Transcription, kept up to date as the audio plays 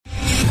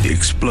The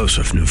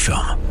explosive new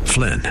film,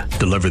 Flynn,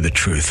 deliver the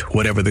truth,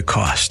 whatever the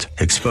cost,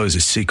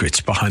 exposes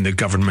secrets behind the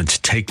government's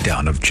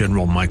takedown of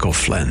General Michael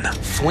Flynn.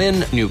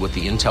 Flynn knew what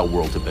the intel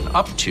world had been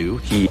up to.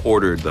 He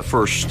ordered the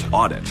first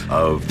audit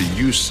of the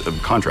use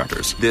of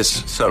contractors.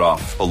 This set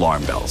off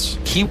alarm bells.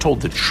 He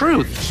told the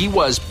truth. He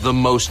was the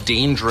most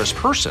dangerous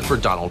person for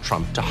Donald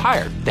Trump to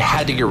hire. They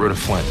had to get rid of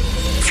Flynn.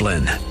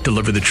 Flynn,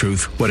 deliver the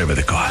truth, whatever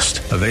the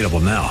cost. Available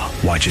now.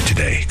 Watch it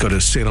today. Go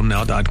to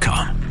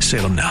salemnow.com.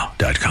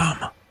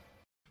 salemnow.com.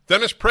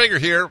 Dennis Prager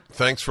here.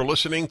 Thanks for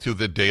listening to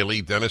the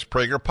Daily Dennis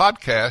Prager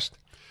Podcast.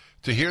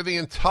 To hear the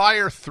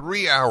entire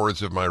 3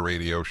 hours of my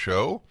radio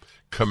show,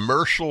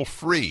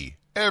 commercial-free,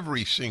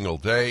 every single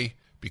day,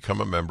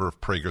 become a member of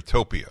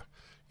Pragertopia.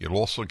 You'll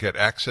also get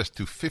access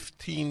to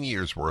 15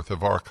 years' worth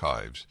of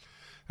archives,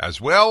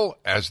 as well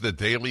as the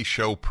daily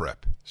show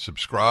prep.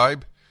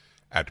 Subscribe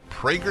at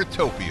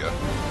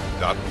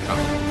Pragertopia.com.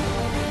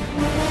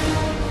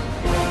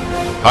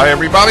 Hi,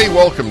 everybody.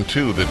 Welcome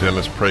to the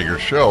Dennis Prager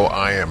Show.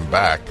 I am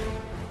back.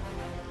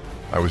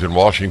 I was in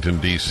Washington,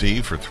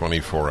 D.C. for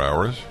 24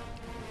 hours,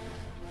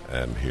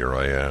 and here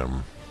I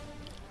am.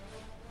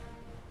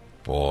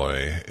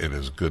 Boy, it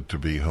is good to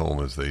be home,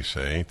 as they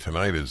say.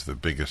 Tonight is the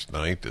biggest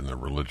night in the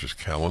religious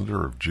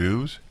calendar of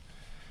Jews,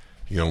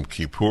 Yom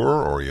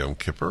Kippur or Yom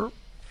Kippur,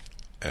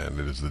 and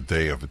it is the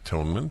Day of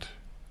Atonement.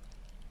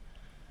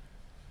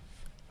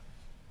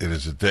 It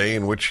is a day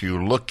in which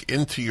you look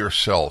into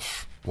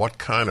yourself. What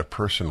kind of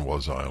person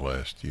was I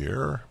last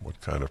year?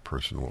 What kind of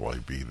person will I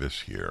be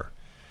this year?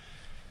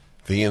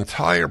 The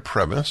entire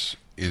premise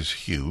is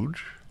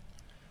huge,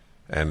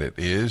 and it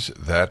is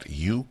that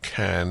you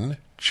can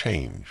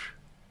change.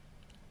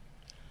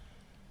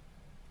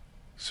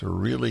 It's a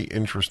really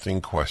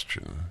interesting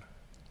question.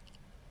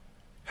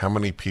 How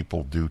many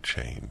people do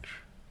change?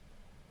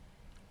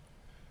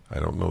 I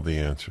don't know the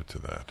answer to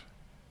that.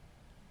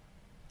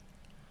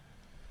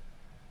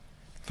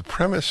 The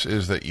premise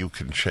is that you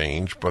can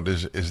change, but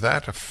is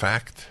that a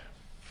fact?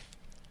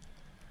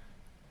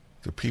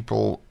 Do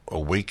people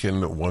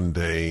awaken one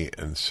day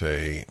and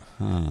say,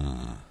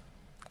 I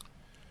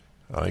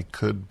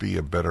could be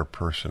a better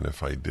person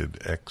if I did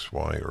X,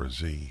 Y, or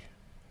Z?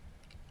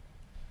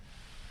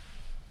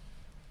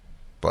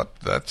 But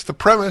that's the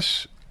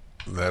premise.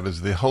 That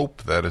is the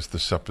hope. That is the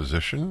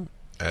supposition.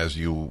 As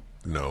you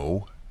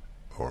know,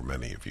 or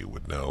many of you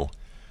would know,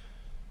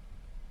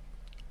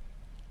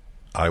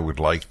 I would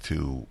like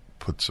to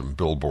put some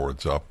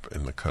billboards up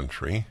in the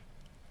country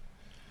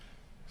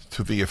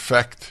to the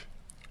effect,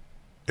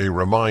 a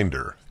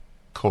reminder,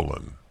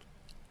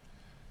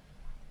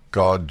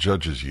 God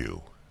judges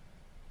you.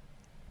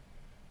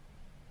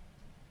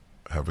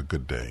 Have a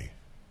good day.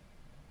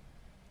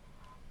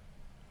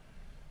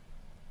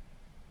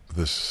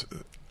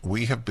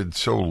 We have been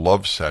so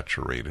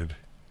love-saturated,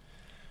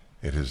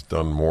 it has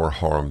done more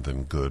harm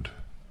than good.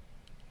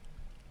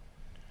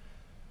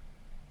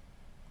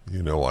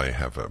 You know I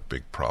have a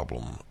big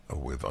problem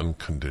with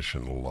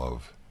unconditional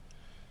love,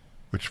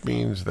 which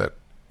means that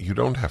you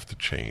don't have to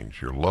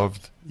change. You're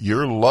loved.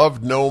 You're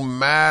loved no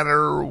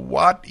matter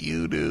what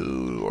you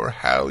do or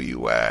how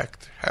you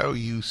act, how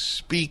you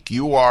speak.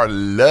 You are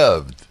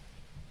loved.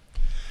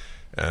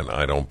 And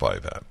I don't buy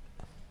that.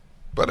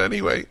 But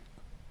anyway,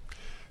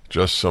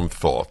 just some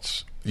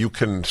thoughts. You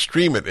can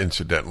stream it,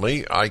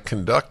 incidentally.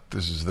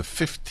 This is the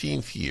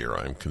 15th year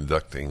I'm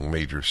conducting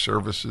major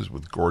services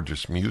with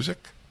gorgeous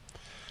music.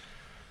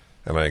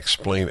 And I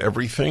explain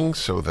everything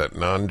so that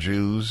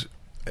non-Jews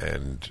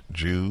and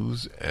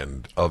Jews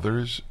and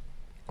others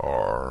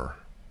are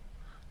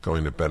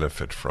going to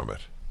benefit from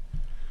it.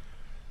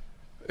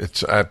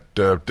 It's at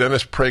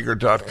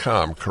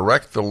DennisPrager.com.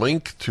 Correct the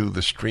link to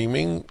the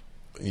streaming.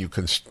 You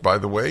can, by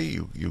the way,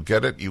 you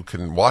get it. You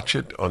can watch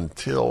it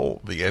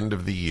until the end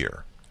of the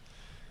year.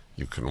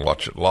 You can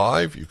watch it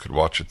live. You could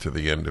watch it to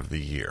the end of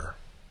the year.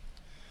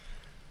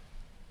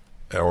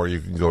 Or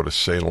you can go to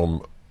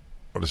Salem.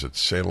 What is it,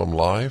 Salem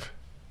Live?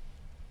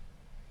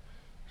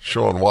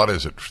 Sean, what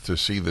is it to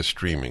see the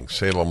streaming?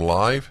 Salem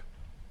Live?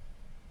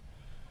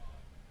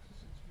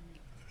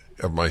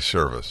 Of my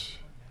service.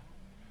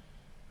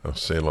 Of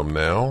Salem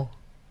Now?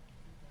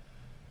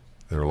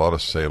 There are a lot of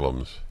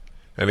Salems.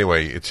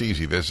 Anyway, it's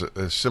easy. There's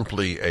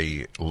simply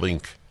a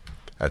link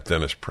at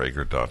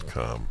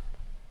DennisPrager.com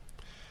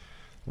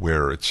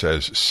where it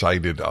says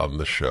cited on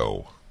the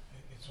show.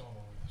 It's all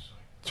over the site.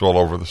 It's all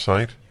over the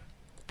site? Yeah.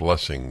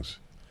 Blessings.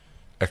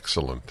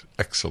 Excellent,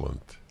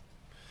 excellent.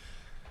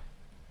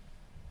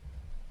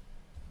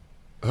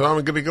 So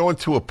I'm going to go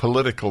into a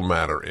political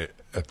matter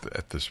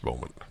at this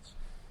moment.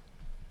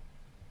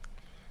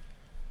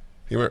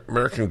 The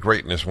American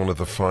Greatness, one of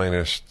the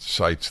finest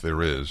sites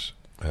there is,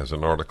 has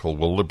an article,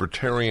 Will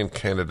Libertarian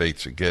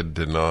Candidates Again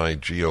Deny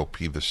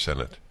GOP the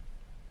Senate?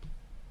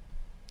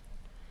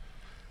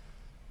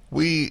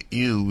 We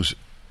use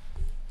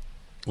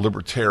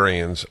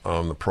libertarians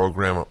on the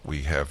program.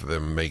 We have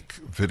them make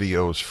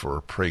videos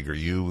for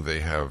PragerU. They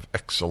have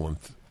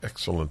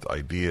excellent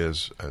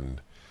ideas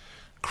and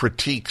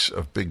critiques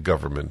of big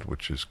government,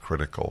 which is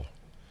critical.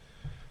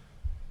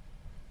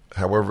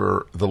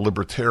 However, the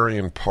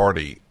Libertarian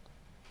Party,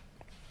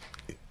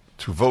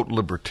 to vote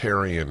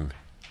Libertarian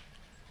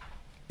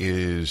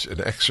is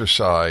an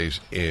exercise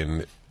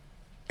in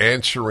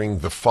answering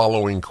the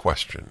following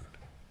question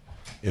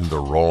in the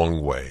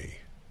wrong way.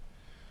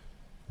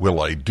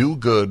 Will I do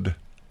good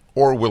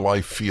or will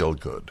I feel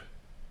good?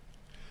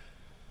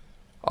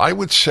 I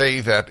would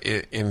say that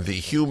in the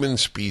human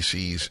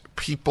species,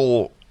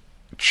 people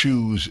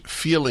choose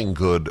feeling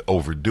good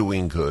over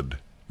doing good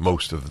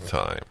most of the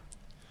time.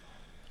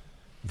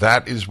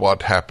 That is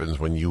what happens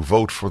when you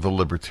vote for the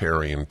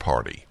Libertarian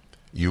Party.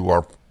 You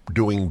are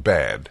doing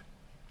bad.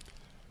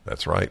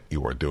 That's right,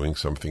 you are doing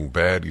something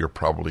bad. You're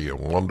probably a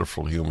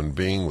wonderful human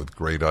being with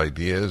great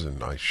ideas,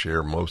 and I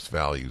share most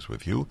values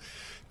with you,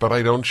 but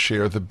I don't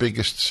share the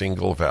biggest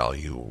single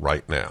value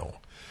right now,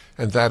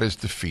 and that is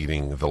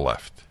defeating the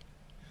left.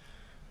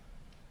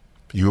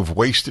 You have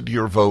wasted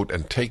your vote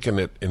and taken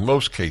it, in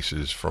most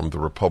cases, from the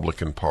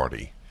Republican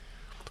Party,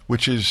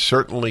 which is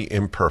certainly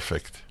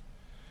imperfect.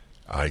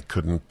 I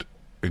couldn't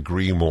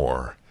agree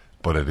more,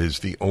 but it is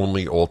the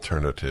only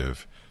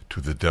alternative to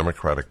the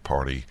Democratic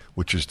Party,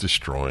 which is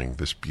destroying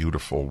this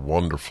beautiful,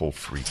 wonderful,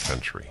 free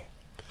country.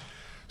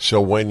 So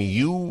when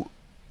you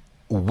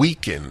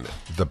weaken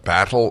the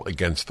battle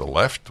against the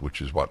left, which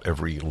is what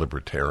every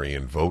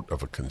libertarian vote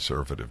of a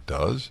conservative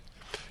does,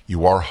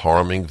 you are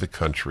harming the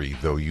country,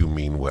 though you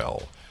mean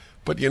well.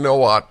 But you know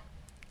what?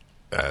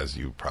 As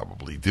you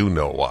probably do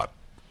know what?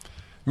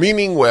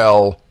 Meaning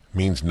well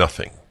means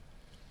nothing.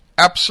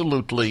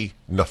 Absolutely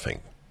nothing.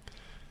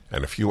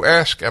 And if you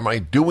ask, am I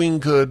doing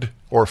good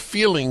or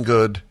feeling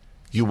good,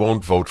 you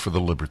won't vote for the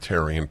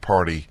Libertarian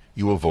Party.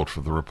 You will vote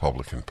for the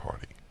Republican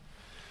Party.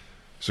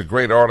 It's a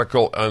great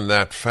article on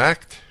that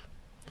fact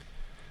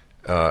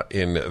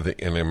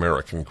in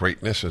American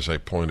Greatness, as I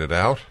pointed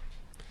out.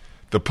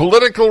 The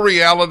political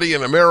reality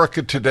in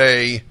America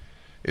today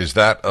is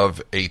that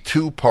of a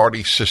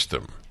two-party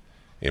system.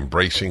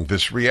 Embracing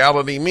this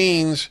reality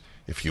means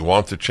if you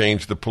want to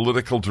change the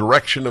political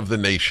direction of the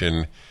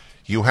nation,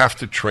 you have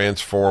to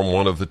transform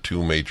one of the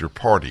two major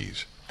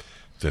parties.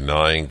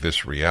 Denying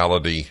this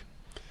reality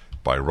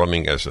by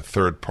running as a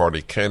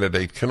third-party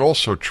candidate can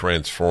also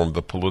transform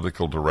the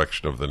political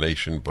direction of the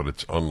nation, but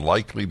it's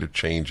unlikely to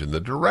change in the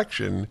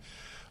direction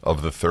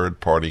of the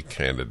third-party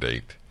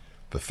candidate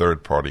the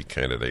third-party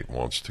candidate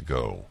wants to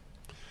go.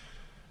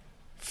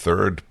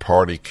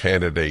 Third-party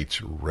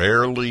candidates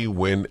rarely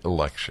win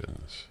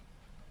elections,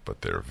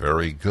 but they're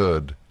very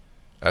good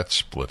at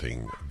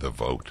splitting the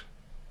vote.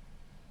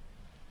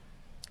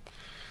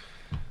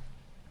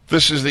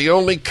 This is the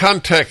only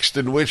context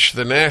in which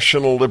the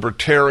National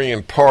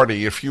Libertarian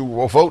Party, if you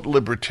will vote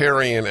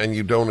Libertarian and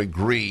you don't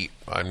agree,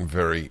 I'm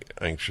very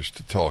anxious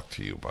to talk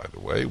to you, by the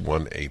way,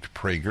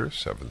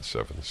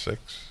 1-8-PRAGER-776.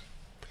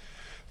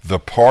 The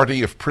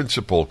party of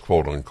principle,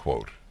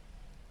 quote-unquote.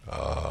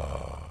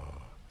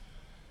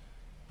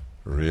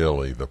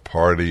 Really, the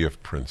party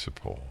of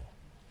principle.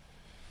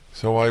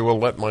 So I will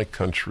let my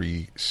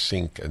country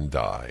sink and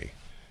die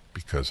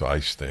because I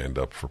stand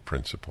up for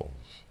principles.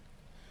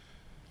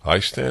 I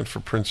stand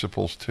for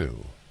principles,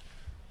 too.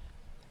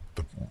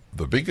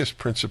 The biggest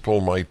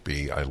principle might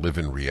be I live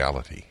in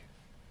reality.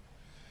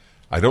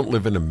 I don't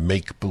live in a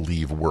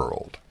make-believe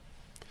world.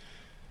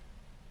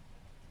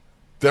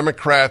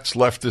 Democrats,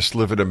 leftists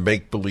live in a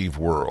make-believe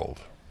world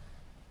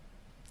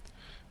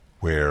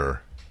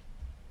where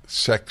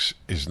sex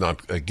is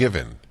not a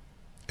given.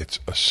 It's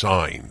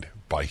assigned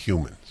by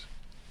humans.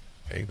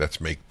 Okay? That's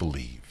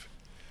make-believe.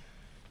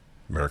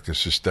 America's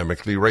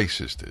systemically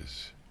racist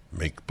is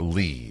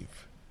make-believe.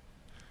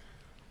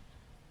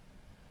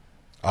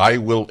 I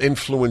will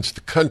influence the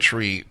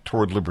country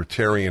toward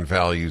libertarian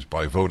values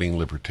by voting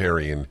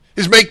libertarian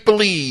is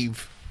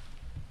make-believe.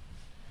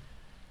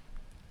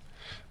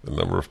 The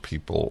number of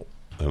people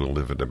who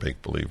live in a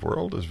make-believe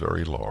world is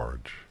very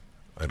large.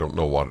 I don't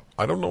know what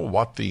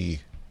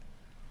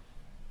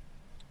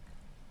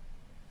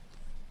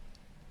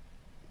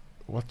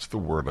what's the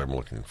word I'm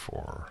looking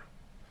for?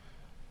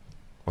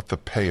 What the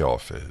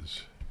payoff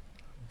is.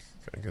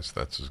 I guess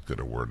that's as good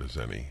a word as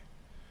any.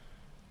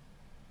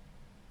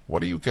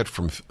 What do you get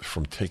from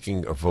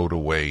taking a vote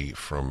away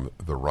from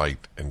the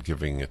right and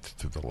giving it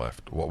to the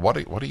left? Why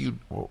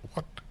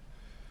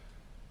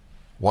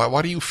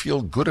do you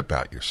feel good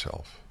about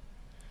yourself?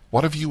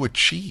 What have you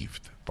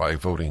achieved by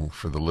voting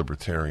for the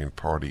Libertarian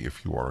Party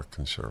if you are a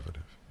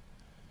conservative?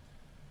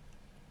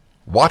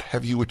 What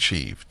have you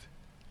achieved?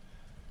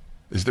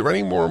 Is there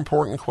any more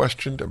important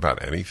question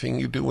about anything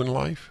you do in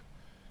life?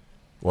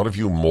 What have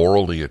you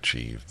morally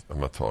achieved? I'm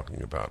not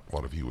talking about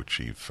what have you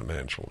achieved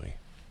financially.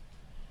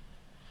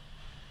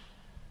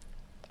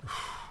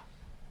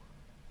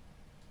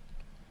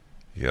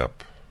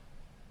 Yep.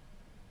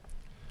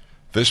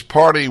 This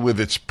party, with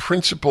its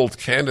principled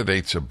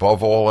candidates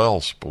above all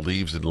else,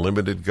 believes in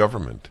limited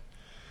government,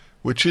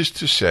 which is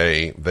to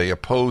say they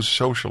oppose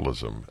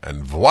socialism.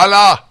 And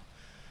voila!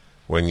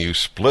 When you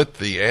split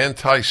the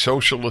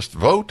anti-socialist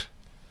vote,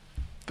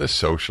 the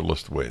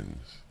socialist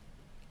wins.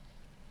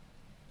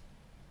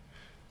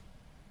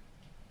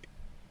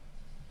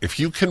 if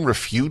you can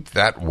refute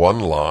that one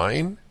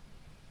line,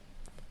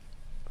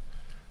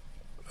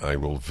 I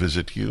will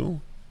visit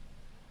you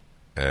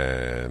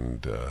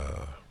and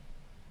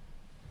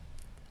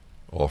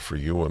offer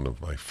you one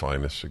of my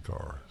finest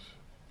cigars.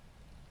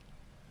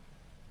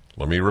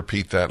 Let me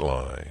repeat that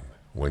line.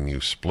 When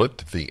you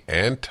split the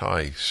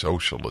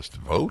anti-socialist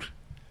vote,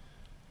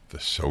 the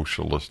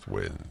socialist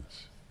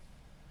wins.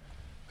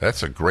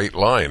 That's a great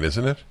line,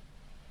 isn't it?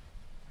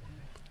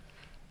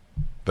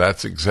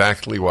 That's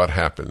exactly what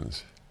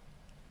happens.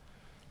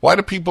 Why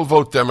do people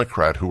vote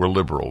Democrat who are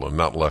liberal and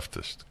not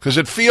leftist? Because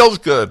it feels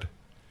good.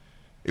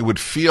 It would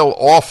feel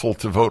awful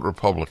to vote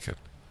Republican.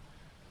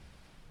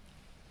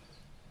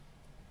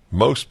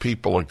 Most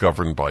people are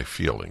governed by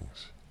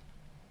feelings.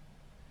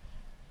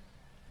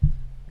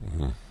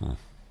 Mm-hmm.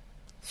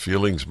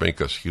 Feelings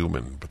make us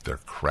human, but they're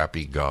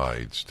crappy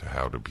guides to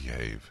how to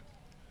behave.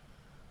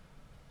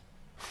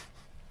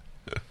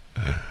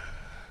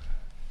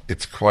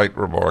 It's quite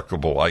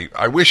remarkable.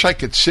 I wish I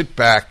could sit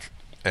back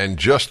and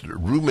just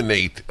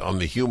ruminate on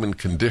the human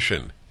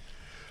condition.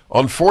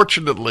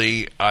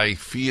 Unfortunately, I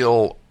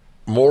feel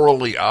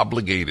morally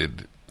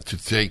obligated to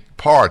take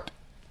part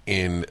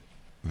in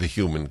the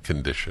human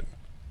condition.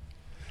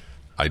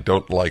 I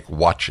don't like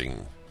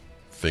watching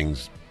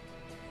things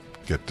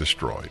get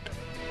destroyed.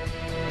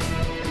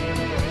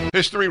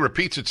 History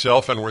repeats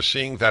itself, and we're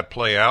seeing that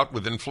play out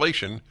with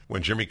inflation.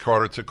 When Jimmy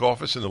Carter took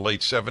office in the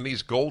late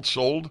 70s, gold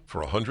sold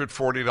for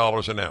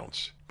 $140 an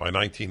ounce. By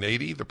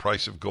 1980, the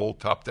price of gold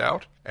topped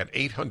out at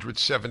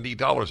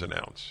 $870 an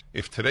ounce.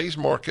 If today's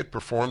market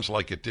performs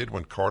like it did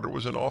when Carter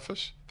was in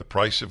office, the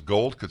price of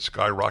gold could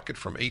skyrocket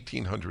from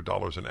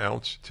 $1,800 an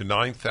ounce to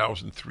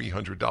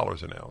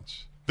 $9,300 an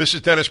ounce. This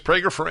is Dennis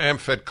Prager for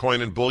AmFed Coin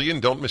and Bullion.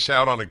 Don't miss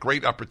out on a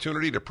great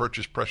opportunity to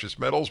purchase precious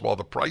metals while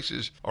the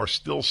prices are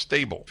still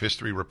stable. If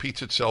history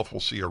repeats itself,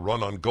 we'll see a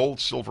run on gold,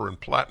 silver, and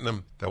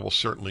platinum that will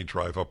certainly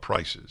drive up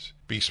prices.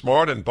 Be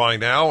smart and buy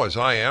now, as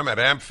I am. At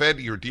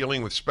AmFed, you're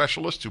dealing with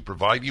specialists who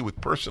provide you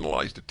with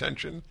personalized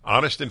attention,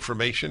 honest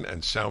information,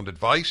 and sound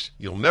advice.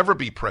 You'll never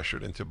be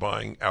pressured into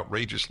buying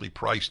outrageously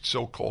priced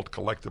so-called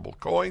collectible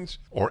coins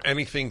or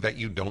anything that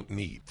you don't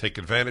need. Take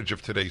advantage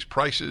of today's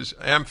prices.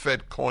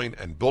 AmFed Coin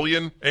and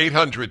Bullion,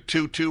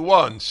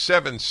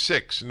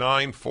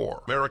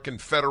 800-221-7694.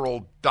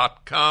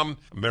 AmericanFederal.com,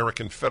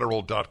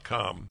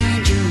 AmericanFederal.com.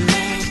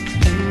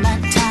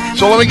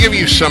 So let me give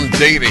you some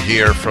data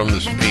here from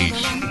this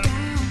piece.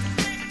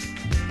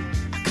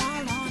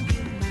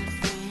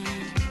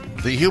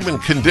 The human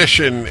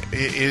condition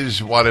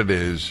is what it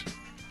is.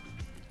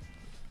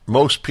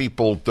 Most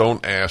people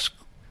don't ask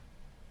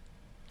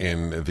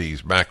in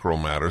these macro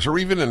matters, or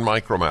even in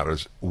micro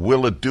matters,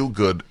 will it do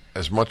good,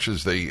 as much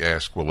as they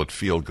ask, will it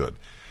feel good?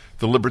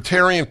 The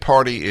Libertarian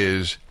Party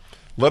is,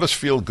 let us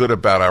feel good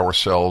about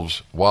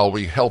ourselves while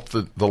we help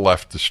the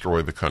left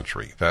destroy the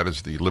country. That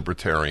is the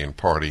Libertarian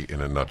Party in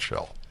a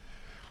nutshell.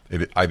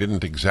 I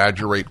didn't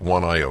exaggerate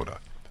one iota.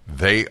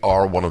 They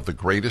are one of the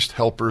greatest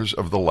helpers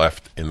of the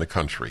left in the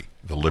country,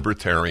 the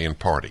Libertarian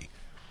Party.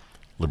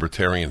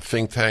 Libertarian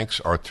think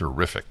tanks are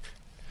terrific.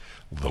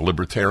 The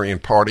Libertarian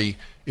Party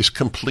is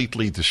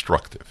completely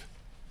destructive.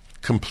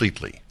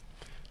 Completely.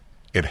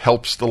 It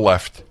helps the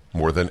left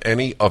more than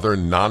any other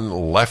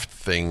non-left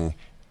thing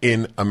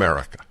in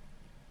America.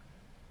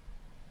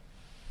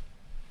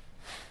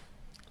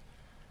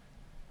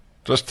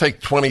 Just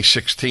take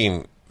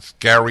 2016.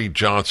 Gary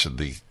Johnson,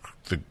 the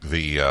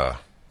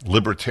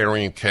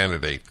Libertarian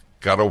candidate,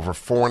 got over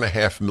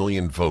 4.5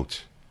 million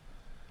votes.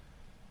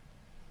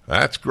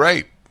 That's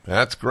great.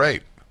 That's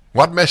great.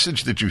 What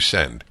message did you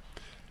send?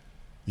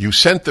 You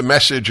sent the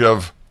message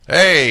of,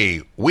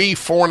 hey, we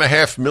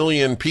 4.5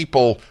 million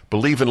people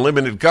believe in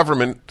limited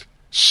government,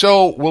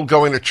 so we're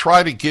going to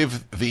try to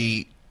give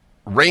the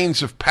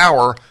reins of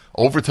power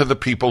over to the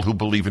people who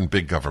believe in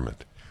big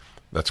government.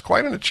 That's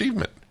quite an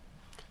achievement.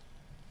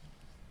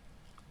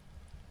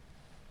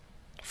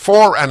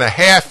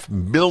 4.5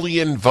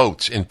 million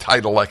votes in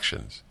tight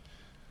elections.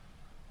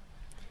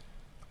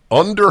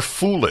 Under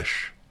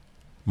foolish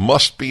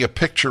must be a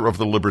picture of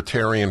the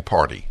Libertarian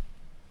Party.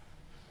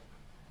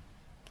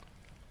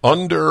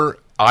 Under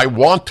I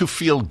want to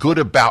feel good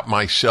about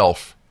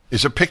myself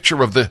is a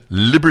picture of the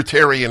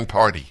Libertarian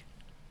Party.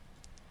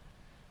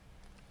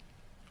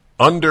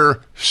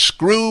 Under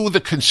screw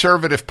the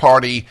Conservative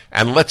Party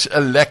and let's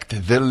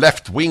elect the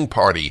left-wing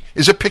party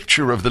is a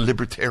picture of the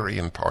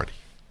Libertarian Party.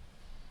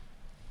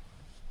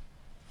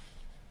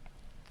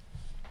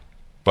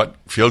 But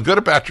feel good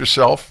about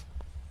yourself.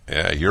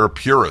 Yeah, you're a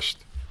purist.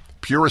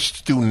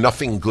 Purists do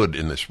nothing good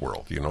in this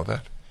world. You know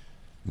that?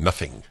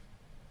 Nothing.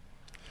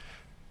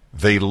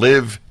 They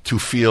live to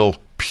feel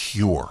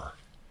pure.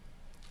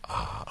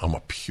 I'm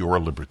a pure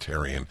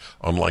libertarian,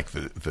 unlike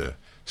the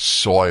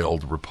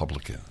soiled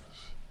Republicans.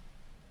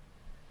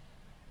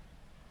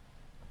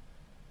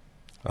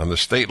 On the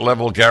state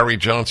level, Gary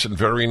Johnson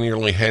very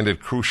nearly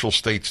handed crucial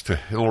states to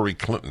Hillary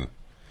Clinton.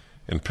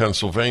 In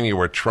Pennsylvania,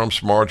 where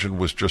Trump's margin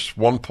was just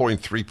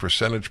 1.3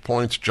 percentage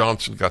points,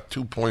 Johnson got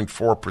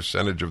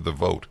 2.4% of the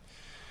vote.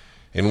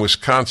 In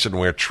Wisconsin,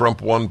 where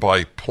Trump won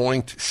by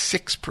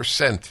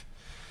 0.6%,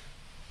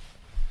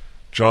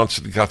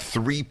 Johnson got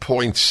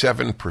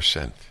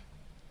 3.7%.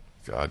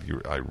 God,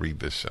 I read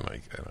this and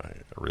I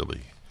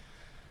really,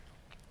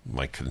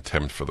 my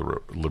contempt for the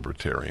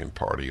Libertarian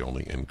Party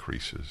only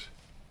increases.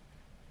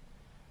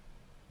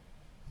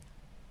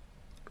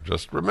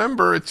 Just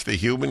remember, it's the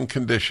human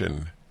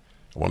condition.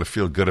 I want to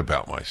feel good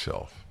about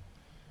myself.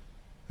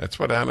 That's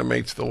what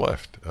animates the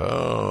left.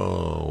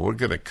 Oh, we're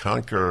going to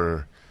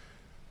conquer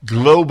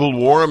global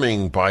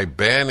warming by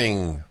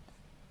banning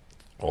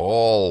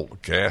all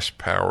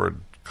gas-powered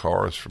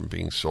cars from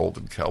being sold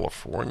in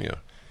California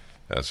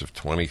as of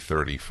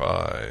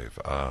 2035.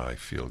 I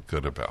feel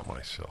good about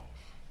myself.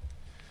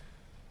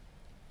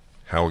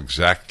 How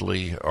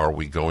exactly are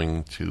we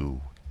going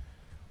to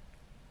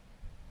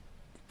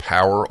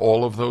power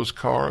all of those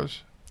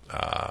cars?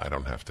 I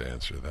don't have to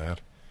answer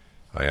that.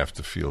 I have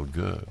to feel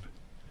good.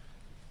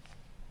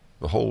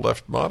 The whole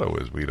left motto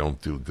is we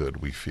don't do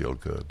good, we feel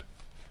good.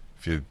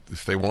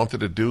 If they wanted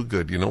to do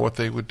good, you know what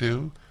they would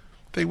do?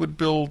 They would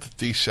build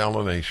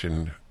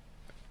desalination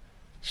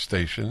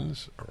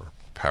stations or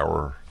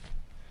power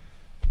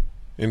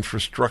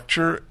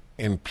infrastructure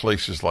in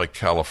places like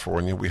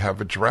California. We have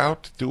a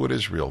drought. Do what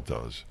Israel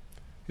does.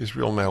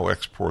 Israel now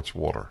exports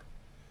water.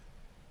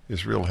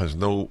 Israel has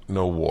no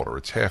water.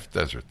 It's half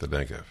desert, the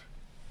Negev.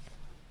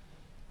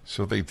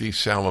 So they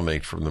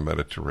desalinate from the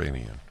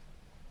Mediterranean.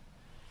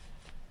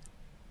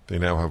 They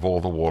now have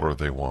all the water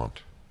they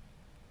want.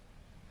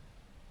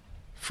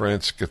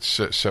 France gets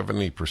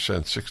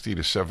 70%, 60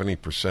 to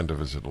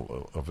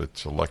 70% of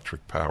its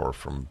electric power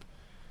from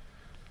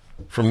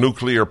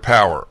nuclear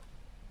power.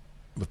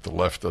 But the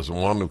left doesn't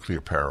want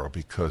nuclear power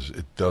because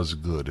it does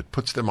good. It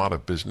puts them out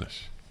of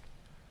business.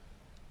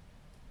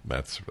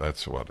 That's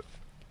what it.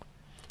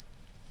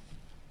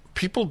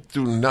 People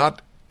do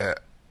not.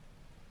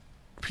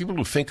 People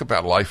who think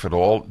about life at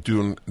all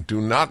do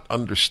not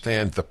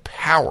understand the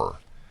power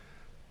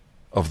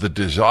of the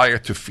desire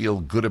to feel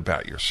good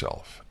about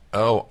yourself.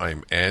 Oh,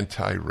 I'm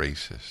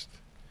anti-racist.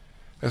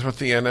 That's what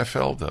the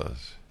NFL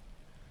does.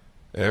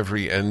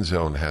 Every end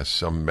zone has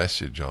some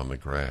message on the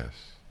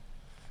grass.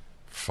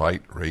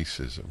 Fight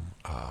racism.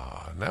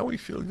 Now we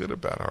feel good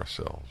about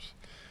ourselves.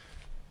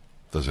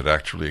 Does it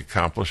actually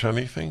accomplish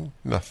anything?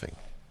 Nothing.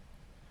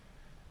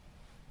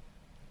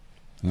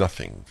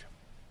 Nothing.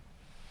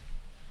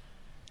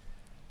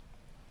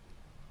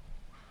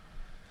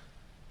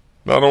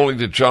 Not only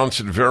did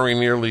Johnson very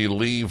nearly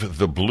leave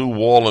the blue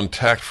wall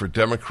intact for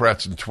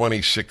Democrats in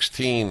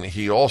 2016,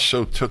 he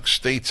also took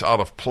states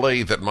out of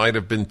play that might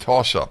have been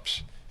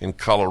toss-ups. In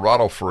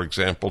Colorado, for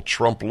example,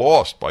 Trump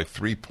lost by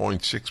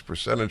 3.6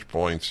 percentage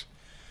points.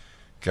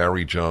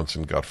 Gary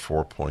Johnson got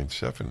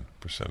 4.7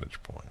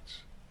 percentage points.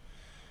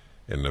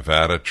 In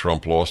Nevada,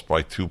 Trump lost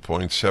by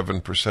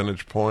 2.7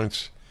 percentage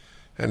points,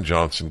 and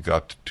Johnson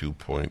got to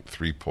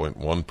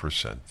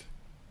 3.1%.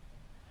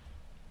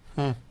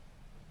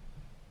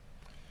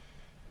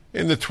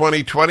 In the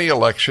 2020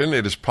 election,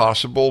 it is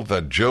possible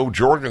that Joe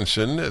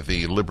Jorgensen,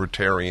 the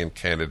Libertarian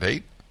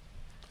candidate,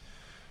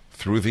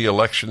 threw the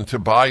election to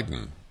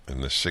Biden.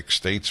 In the 6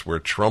 states where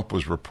Trump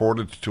was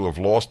reported to have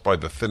lost by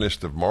the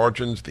thinnest of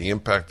margins, the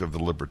impact of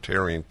the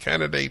Libertarian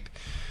candidate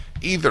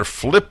either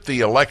flipped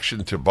the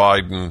election to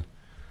Biden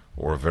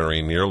or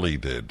very nearly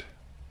did.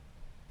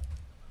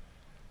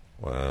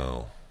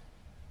 Wow.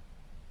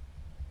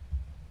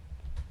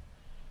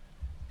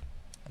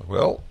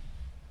 Well,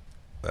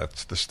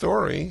 that's the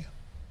story.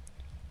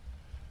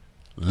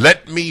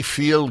 Let me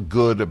feel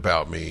good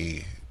about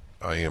me.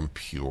 I am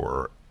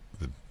pure.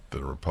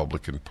 The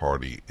Republican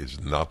Party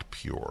is not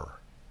pure.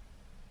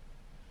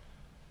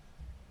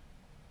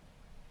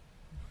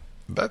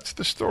 That's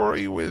the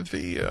story with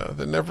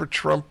the Never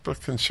Trump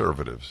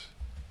conservatives.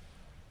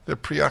 They're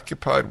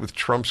preoccupied with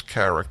Trump's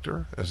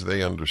character, as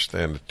they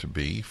understand it to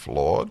be,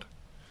 flawed,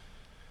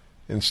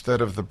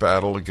 instead of the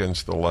battle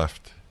against the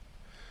left.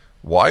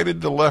 Why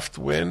did the left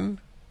win?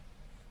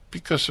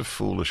 Because of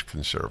foolish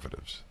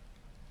conservatives.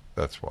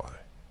 That's why.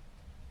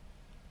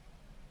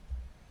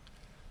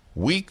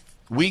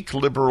 Weak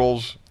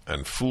liberals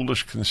and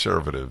foolish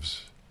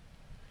conservatives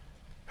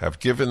have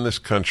given this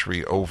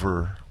country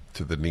over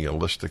to the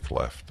nihilistic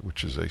left,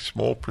 which is a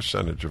small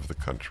percentage of the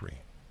country.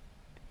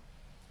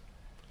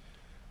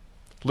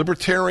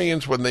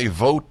 Libertarians, when they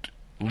vote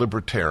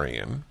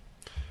Libertarian,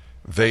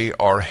 they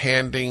are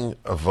handing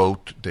a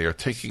vote, they are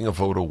taking a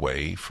vote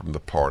away from the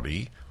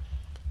party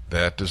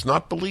that does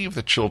not believe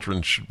that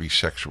children should be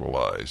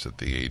sexualized at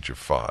the age of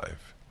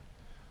 5.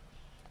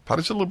 How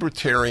does a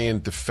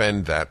libertarian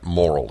defend that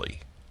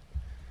morally?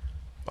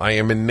 I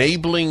am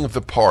enabling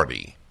the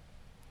party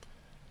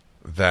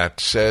that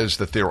says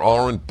that there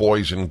aren't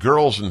boys and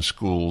girls in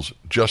schools,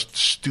 just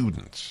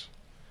students.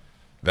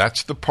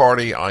 That's the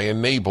party I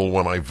enable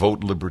when I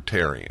vote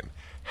libertarian.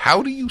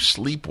 How do you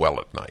sleep well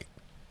at night?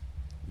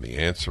 The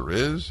answer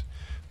is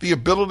the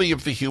ability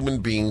of the human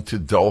being to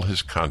dull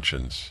his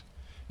conscience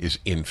is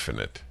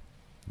infinite.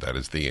 That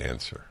is the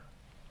answer.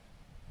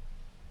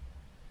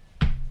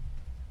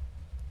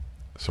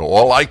 So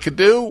all I could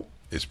do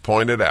is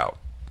pointed out,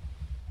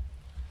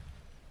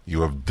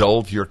 you have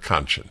dulled your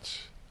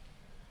conscience.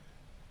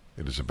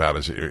 It is about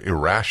as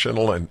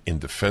irrational and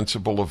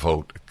indefensible a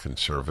vote a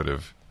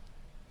conservative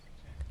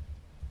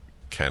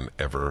can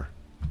ever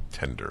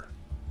tender.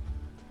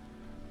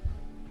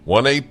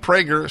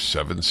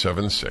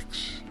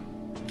 1-8-PRAGER-776.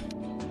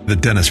 The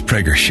Dennis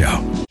Prager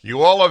Show.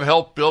 You all have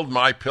helped build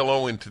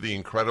MyPillow into the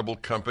incredible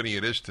company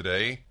it is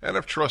today and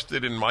have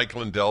trusted in Mike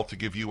Lindell to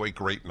give you a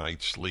great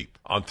night's sleep.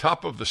 On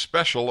top of the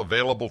special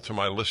available to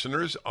my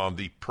listeners on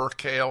the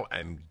Percale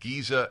and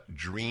Giza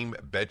Dream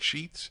bed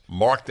sheets,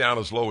 marked down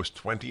as low as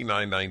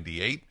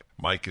 $29.98,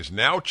 Mike is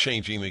now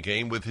changing the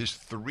game with his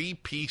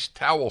 3-piece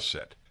towel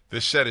set.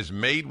 This set is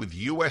made with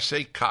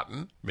USA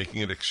cotton,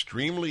 making it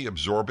extremely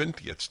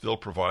absorbent, yet still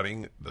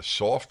providing the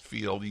soft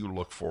feel you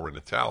look for in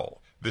a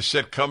towel. This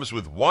set comes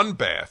with 1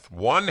 bath,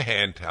 1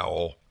 hand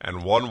towel,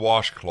 and 1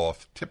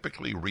 washcloth,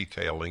 typically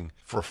retailing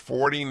for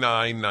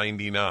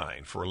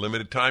 $49.99. For a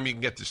limited time, you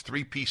can get this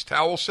 3-piece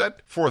towel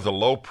set for the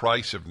low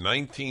price of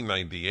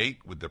 $19.98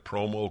 with the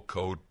promo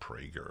code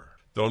Prager.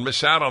 Don't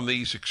miss out on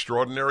these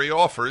extraordinary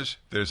offers.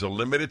 There's a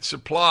limited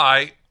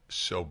supply,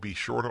 so be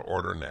sure to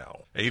order now.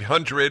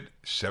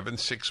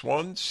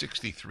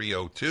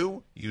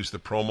 800-761-6302. Use the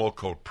promo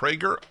code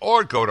Prager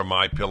or go to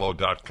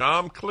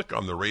MyPillow.com, click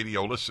on the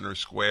radio listener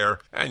square,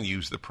 and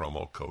use the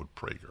promo code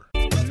Prager.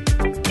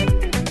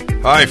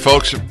 Hi,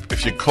 folks.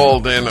 If you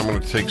called in, I'm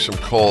going to take some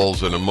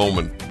calls in a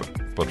moment.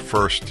 But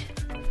first,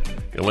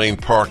 Elaine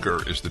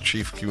Parker is the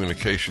Chief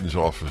Communications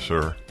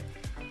Officer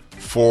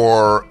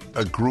for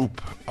a group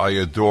I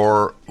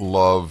adore,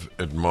 love,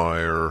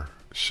 admire,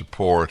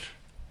 support.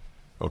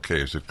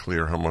 Okay, is it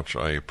clear how much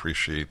I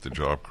appreciate the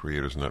Job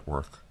Creators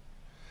Network?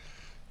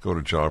 Go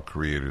to Job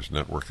Creators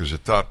Network. Is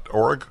it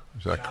 .org?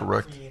 Is that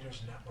correct?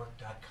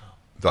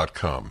 JobCreatorsNetwork.com.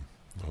 .com.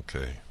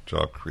 Okay,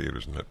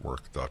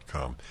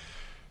 JobCreatorsNetwork.com.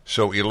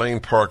 So,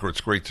 Elaine Parker,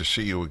 it's great to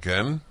see you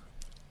again.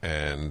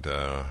 And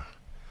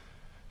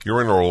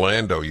you're in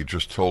Orlando, you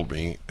just told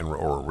me,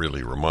 or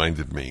really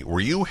reminded me.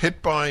 Were you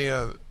hit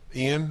by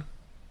Ian?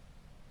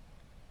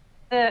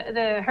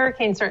 The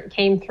hurricane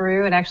came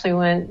through. It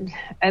actually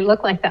it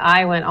looked like the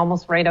eye went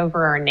almost right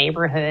over our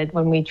neighborhood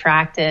when we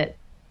tracked it.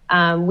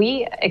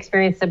 We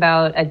experienced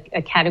about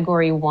a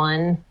Category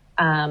 1,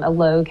 a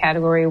low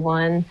Category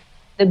 1.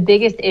 The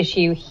biggest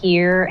issue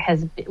here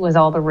was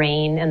all the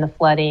rain and the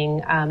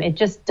flooding. It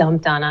just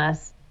dumped on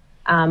us.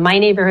 My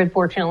neighborhood,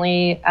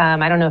 fortunately,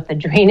 I don't know if the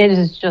drainage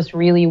is just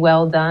really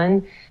well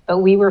done, but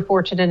we were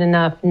fortunate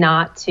enough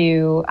not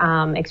to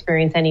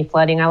experience any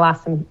flooding. I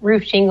lost some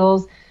roof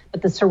shingles,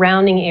 but the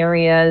surrounding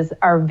areas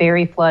are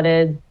very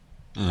flooded.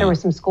 There were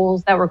some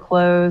schools that were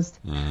closed.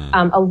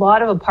 A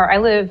lot of I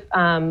live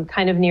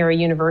kind of near a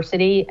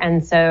university,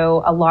 and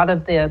so a lot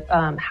of the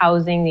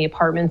housing, the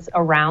apartments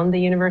around the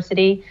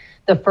university,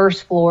 the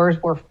first floors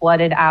were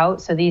flooded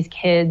out. So these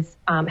kids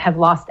have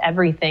lost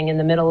everything in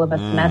the middle of a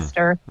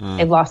semester.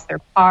 They've lost their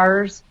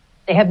cars.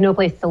 They have no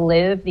place to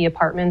live. The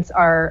apartments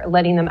are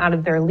letting them out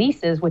of their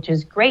leases, which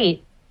is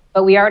great,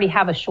 but we already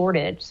have a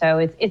shortage. So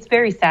it's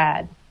very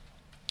sad.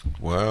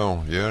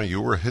 Wow, yeah,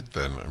 you were hit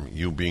then. I mean,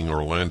 you being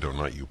Orlando,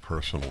 not you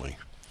personally.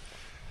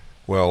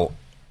 Well,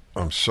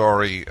 I'm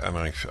sorry, and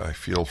I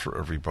feel for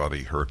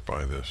everybody hurt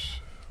by this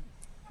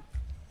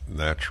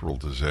natural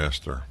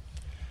disaster.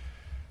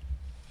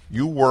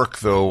 You work,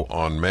 though,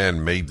 on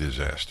man-made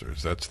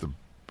disasters. That's the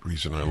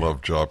reason I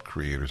love Job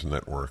Creators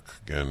Network.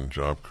 Again,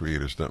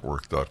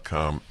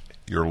 JobCreatorsNetwork.com.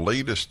 Your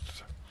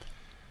latest,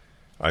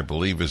 I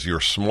believe, is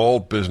your Small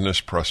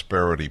Business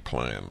Prosperity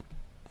Plan.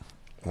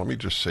 Let me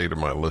just say to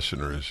my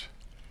listeners,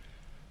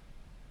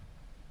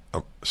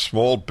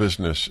 small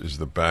business is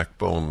the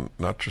backbone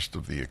not just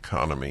of the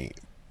economy,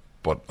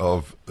 but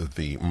of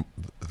the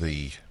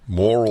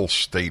moral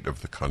state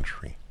of the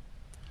country.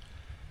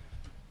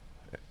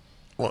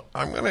 Well,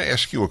 I'm going to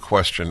ask you a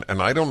question,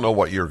 and I don't know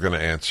what you're going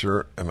to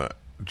answer, and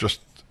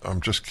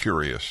I'm just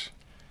curious.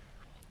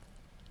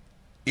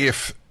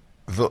 If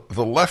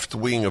the left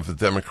wing of the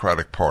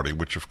Democratic Party,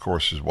 which of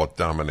course is what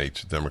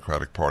dominates the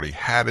Democratic Party,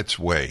 had its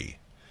way,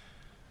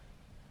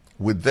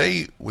 would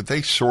they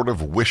sort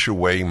of wish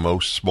away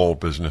most small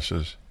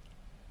businesses?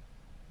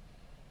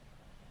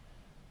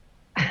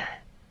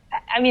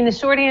 I mean, the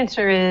short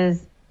answer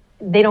is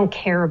they don't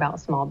care about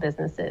small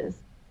businesses.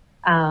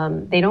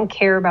 They don't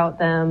care about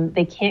them.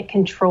 They can't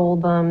control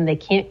them. They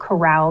can't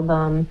corral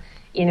them.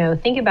 You know,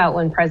 think about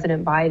when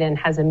President Biden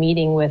has a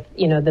meeting with,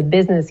 the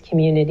business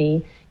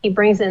community. He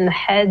brings in the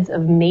heads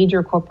of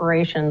major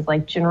corporations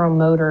like General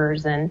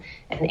Motors and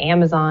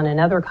Amazon and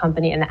other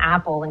company and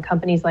Apple and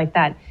companies like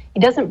that. He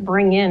doesn't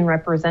bring in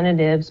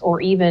representatives or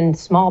even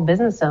small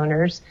business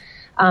owners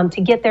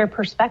to get their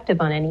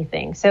perspective on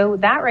anything. So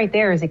that right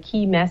there is a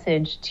key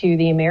message to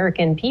the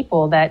American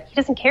people that he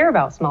doesn't care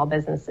about small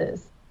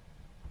businesses.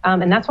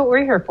 And that's what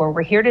we're here for.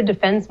 We're here to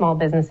defend small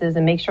businesses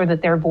and make sure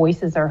that their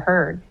voices are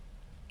heard.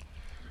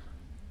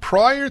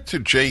 Prior to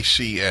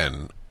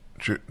JCN,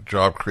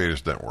 Job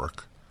Creators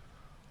Network,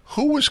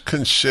 who was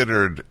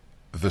considered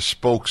the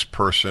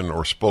spokesperson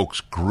or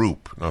spokesgroup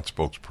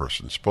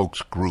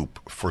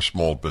for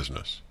small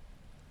business?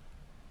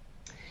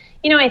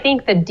 I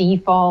think the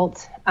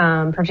default,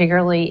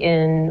 particularly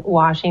in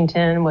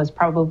Washington, was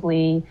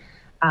probably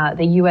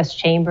the U.S.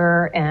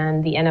 Chamber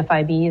and the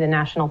NFIB, the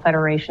National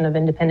Federation of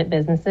Independent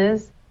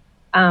Businesses.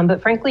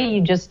 But frankly,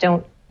 you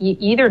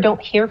either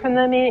don't hear from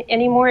them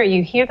anymore, or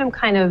you hear them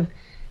kind of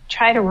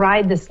try to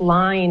ride this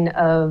line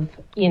of,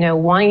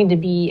 wanting to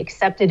be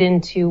accepted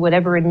into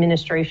whatever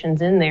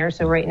administration's in there.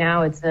 So right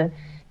now it's a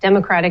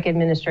Democratic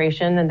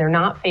administration, and they're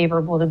not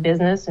favorable to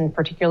business, and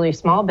particularly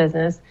small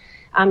business.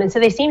 And so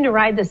they seem to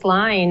ride this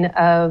line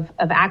of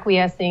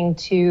acquiescing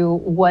to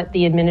what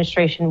the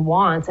administration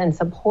wants and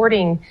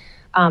supporting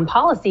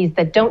policies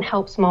that don't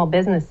help small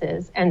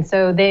businesses. And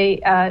so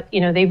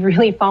they've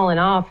really fallen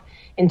off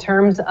in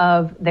terms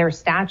of their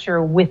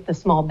stature with the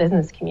small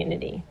business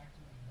community.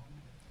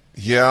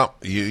 Yeah,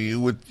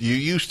 you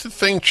used to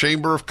think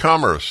Chamber of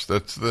Commerce.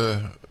 I'm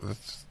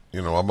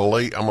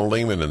a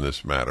layman in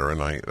this matter,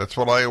 and that's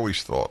what I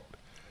always thought.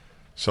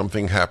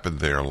 Something happened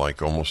there, like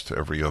almost to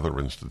every other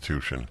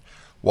institution.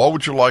 What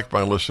would you like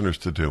my listeners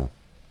to do?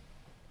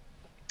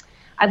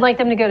 I'd like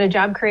them to go to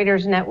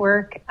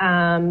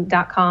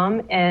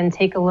jobcreatorsnetwork.com and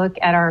take a look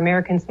at our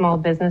American Small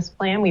Business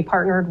Plan. We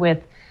partnered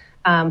with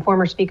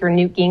former Speaker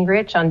Newt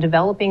Gingrich on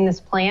developing this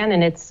plan,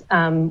 and it's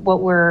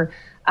what we're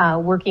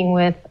working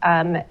with,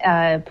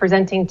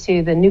 presenting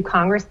to the new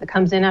Congress that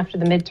comes in after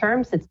the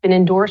midterms. It's been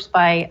endorsed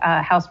by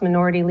House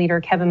Minority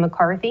Leader Kevin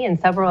McCarthy, and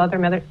several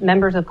other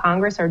members of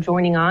Congress are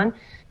joining on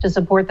to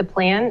support the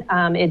plan.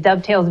 It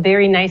dovetails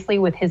very nicely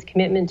with his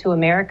commitment to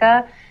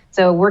America.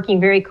 So working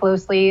very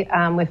closely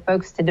with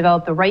folks to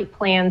develop the right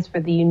plans for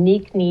the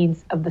unique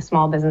needs of the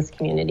small business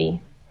community.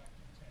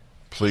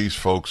 Please,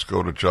 folks,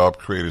 go to Job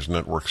Creators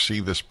Network. See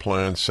this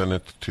plan. Send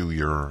it to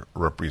your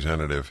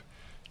representative.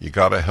 You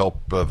got to help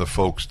the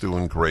folks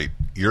doing great.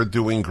 You're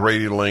doing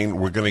great, Elaine.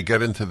 We're going to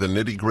get into the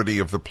nitty-gritty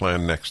of the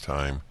plan next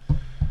time.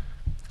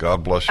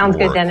 God bless you. Sounds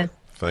good, Dennis.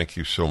 Thank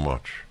you so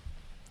much.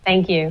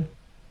 Thank you.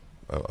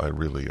 I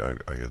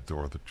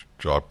adore the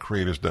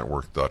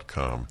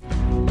jobcreatorsnetwork.com.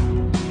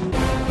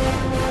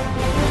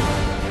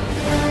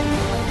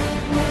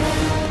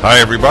 Hi,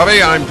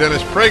 everybody. I'm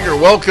Dennis Prager.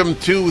 Welcome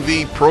to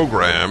the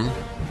program.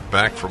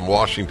 Back from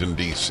Washington,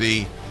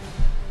 D.C.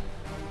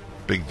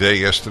 Big day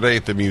yesterday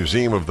at the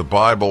Museum of the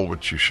Bible,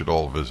 which you should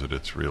all visit.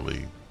 It's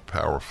really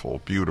powerful,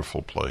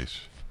 beautiful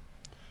place.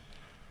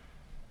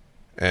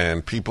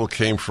 And people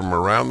came from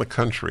around the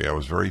country. I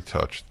was very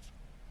touched.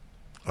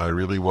 I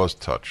really was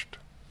touched.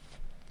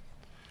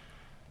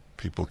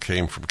 People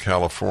came from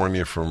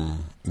California,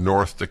 from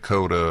North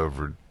Dakota,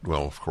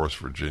 of course,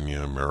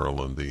 Virginia,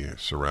 Maryland, the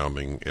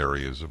surrounding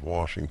areas of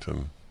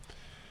Washington.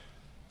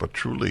 But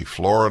truly,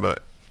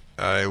 Florida,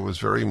 it was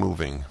very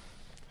moving.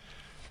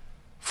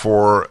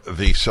 For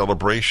the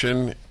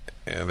celebration,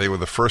 they were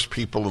the first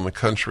people in the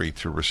country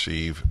to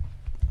receive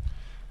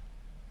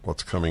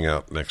what's coming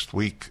out next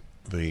week,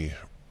 the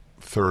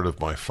third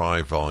of my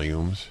 5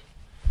 volumes,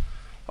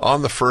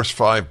 on the first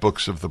 5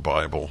 books of the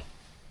Bible.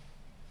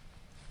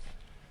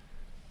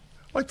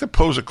 I'd like to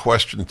pose a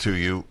question to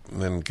you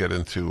and then get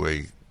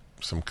into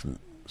some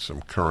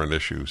current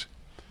issues.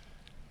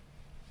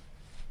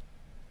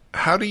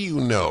 How do you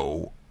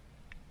know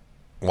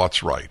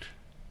what's right?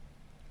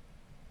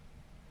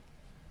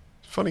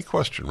 Funny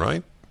question,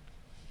 right?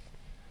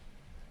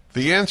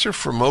 The answer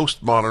for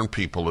most modern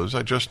people is,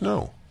 I just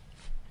know.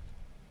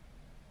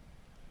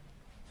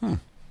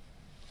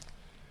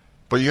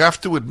 But you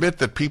have to admit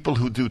that people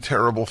who do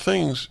terrible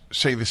things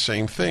say the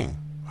same thing.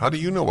 How do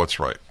you know what's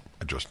right?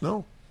 I just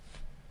know.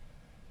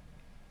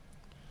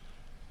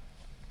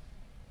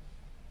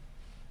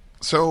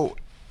 So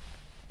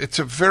it's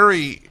a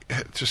very,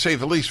 to say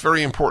the least,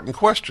 very important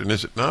question,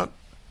 is it not?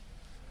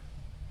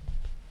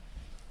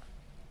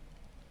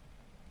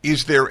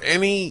 Is there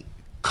any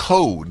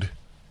code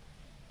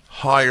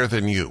higher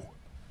than you?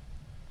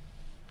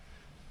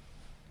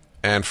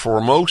 And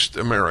for most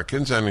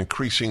Americans, an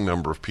increasing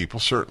number of people,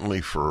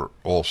 certainly for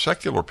all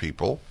secular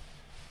people,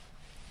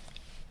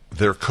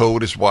 their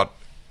code is what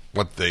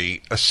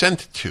they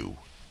assent to.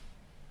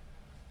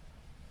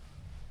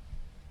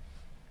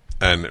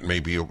 And it may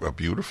be a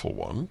beautiful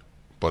one,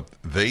 but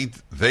they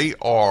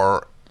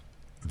are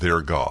their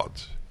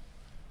gods.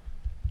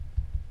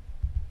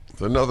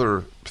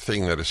 Another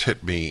thing that has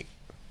hit me,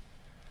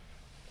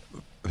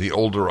 the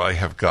older I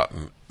have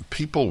gotten,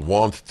 people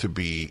want to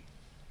be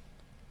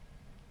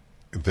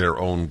their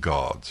own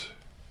gods.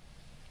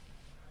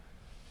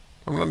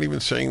 I'm not even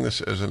saying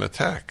this as an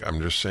attack.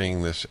 I'm just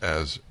saying this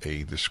as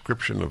a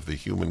description of the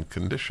human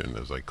condition,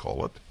 as I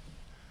call it.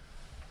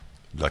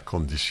 La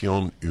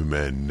condition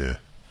humaine.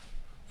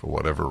 For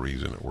whatever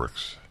reason, it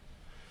works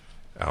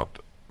out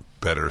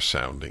better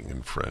sounding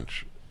in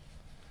French.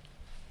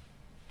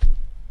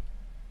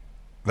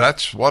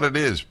 That's what it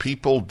is.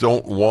 People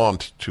don't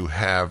want to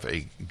have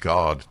a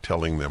God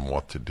telling them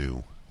what to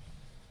do.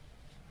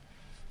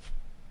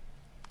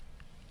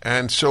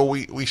 And so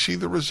we see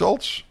the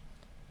results.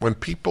 When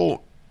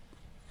people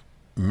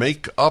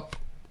make up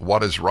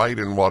what is right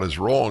and what is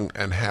wrong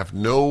and have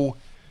no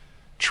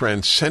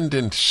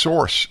transcendent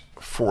source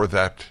for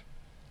that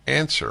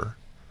answer,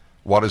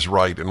 what is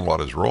right and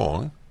what is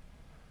wrong,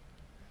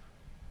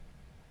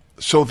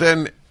 so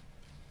then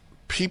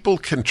people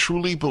can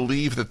truly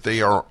believe that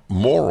they are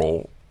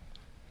moral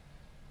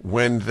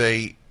when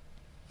they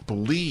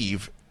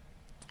believe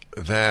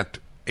that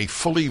a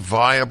fully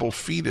viable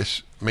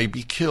fetus may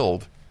be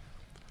killed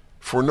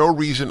for no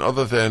reason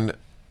other than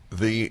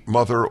the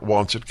mother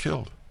wants it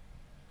killed.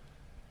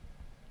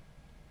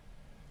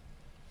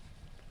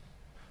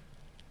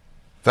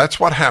 That's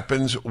what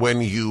happens when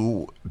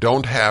you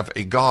don't have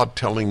a God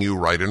telling you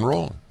right and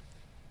wrong.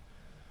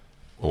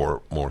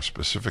 Or more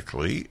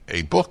specifically,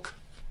 a book.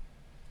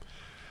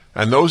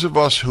 And those of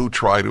us who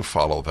try to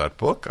follow that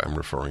book, I'm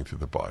referring to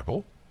the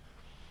Bible,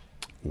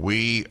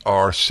 we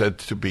are said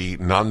to be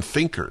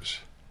non-thinkers.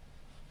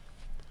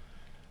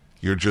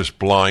 You're just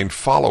blind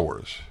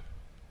followers.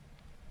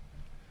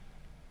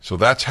 So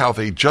that's how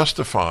they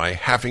justify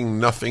having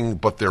nothing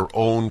but their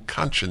own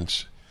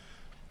conscience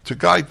to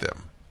guide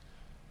them,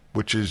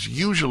 which is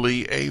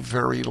usually a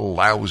very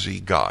lousy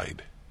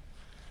guide.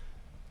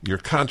 Your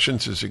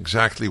conscience is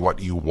exactly what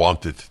you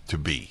want it to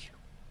be.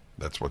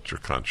 That's what your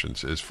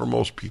conscience is for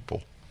most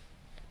people.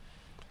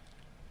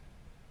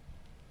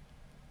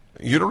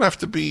 You don't have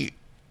to be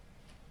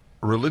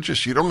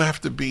religious. You don't have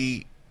to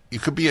be, you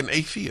could be an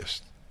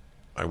atheist,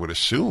 I would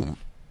assume,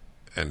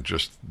 and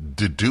just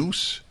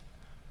deduce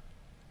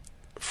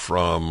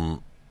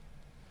from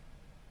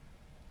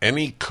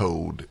any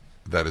code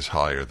that is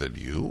higher than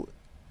you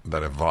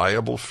that a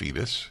viable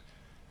fetus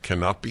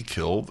cannot be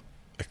killed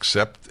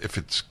except if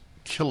it's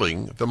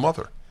killing the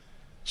mother.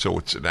 So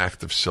it's an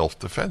act of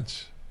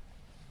self-defense.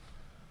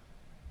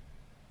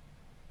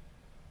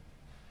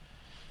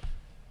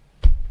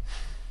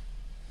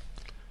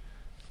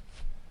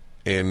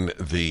 In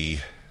the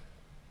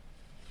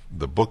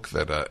book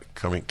that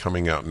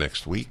coming out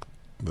next week,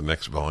 the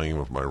next volume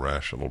of my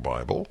Rational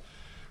Bible,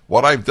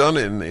 what I've done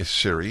in this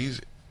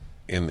series,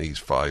 in these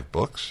 5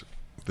 books,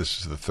 this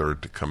is the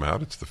 3rd to come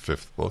out, it's the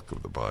 5th book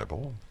of the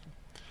Bible,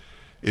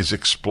 is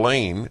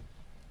explain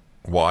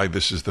why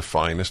this is the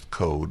finest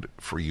code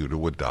for you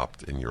to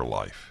adopt in your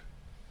life.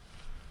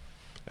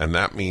 And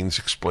that means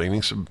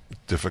explaining some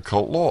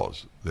difficult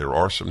laws. There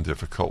are some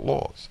difficult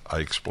laws. I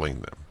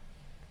explain them.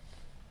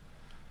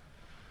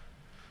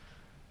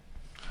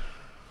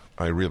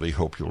 I really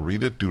hope you'll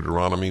read it.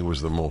 Deuteronomy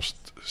was the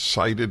most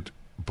cited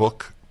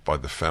book by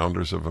the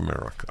founders of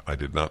America. I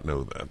did not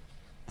know that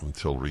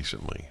until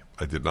recently.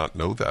 I did not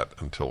know that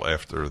until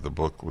after the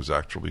book was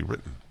actually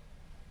written.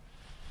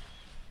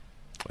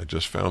 I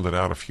just found it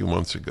out a few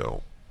months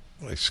ago.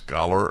 A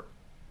scholar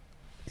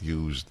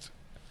used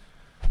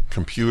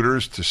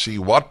computers to see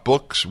what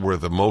books were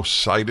the most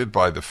cited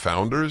by the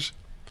founders.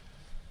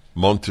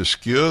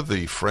 Montesquieu,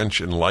 the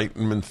French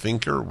Enlightenment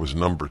thinker, was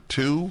number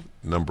 2.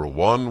 Number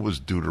 1 was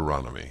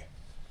Deuteronomy.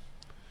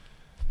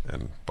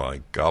 And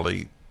by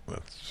golly,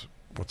 that's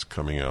what's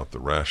coming out, the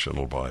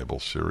Rational Bible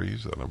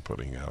series that I'm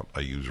putting out.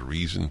 I use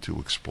reason to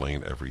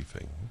explain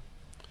everything.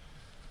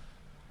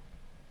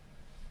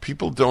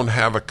 People don't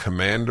have a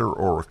commander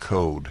or a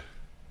code.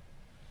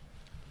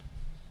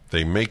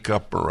 They make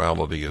up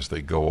morality as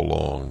they go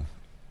along.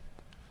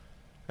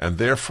 And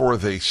therefore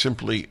they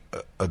simply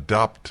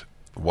adopt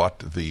what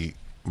the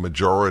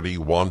majority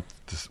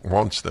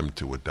wants them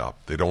to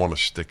adopt. They don't want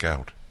to stick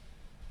out.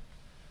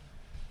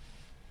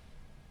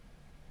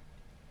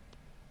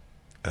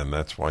 And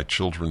that's why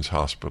children's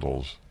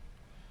hospitals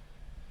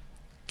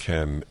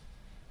can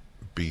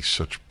be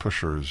such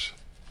pushers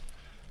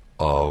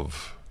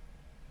of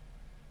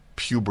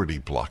puberty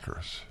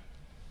blockers.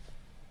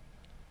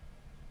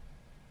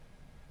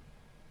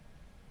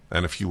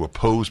 And if you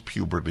oppose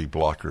puberty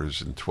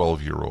blockers in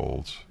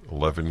 12-year-olds,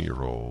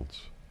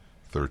 11-year-olds,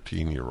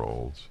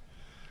 13-year-olds,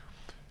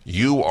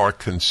 you are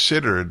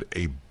considered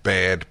a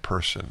bad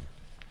person.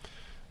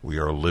 We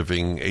are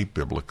living a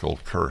biblical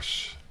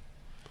curse.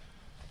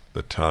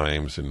 The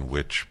times in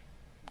which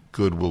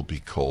good will be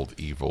called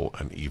evil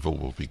and evil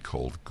will be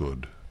called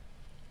good.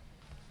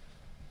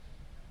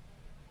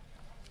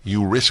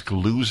 You risk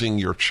losing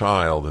your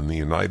child in the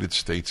United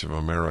States of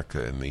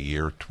America in the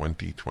year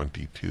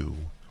 2022.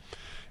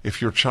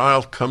 If your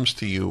child comes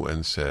to you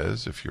and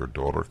says, if your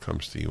daughter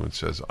comes to you and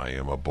says, I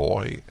am a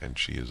boy, and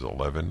she is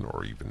 11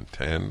 or even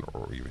 10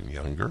 or even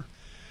younger,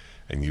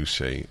 and you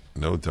say,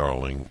 no,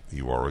 darling,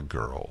 you are a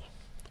girl.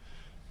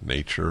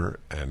 Nature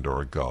and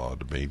or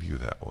God made you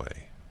that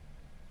way.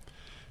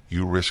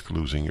 You risk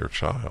losing your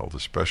child,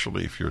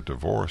 especially if you're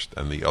divorced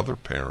and the other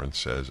parent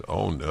says,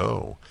 oh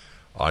no,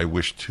 I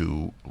wish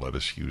to, let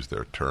us use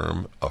their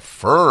term,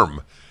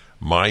 affirm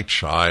my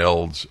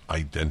child's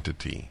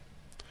identity.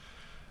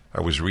 I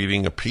was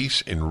reading a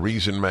piece in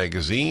Reason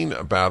magazine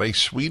about a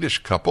Swedish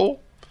couple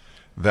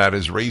that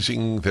is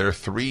raising their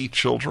 3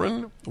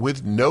 children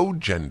with no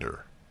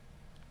gender.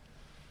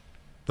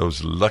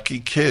 Those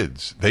lucky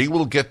kids, they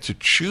will get to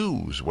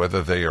choose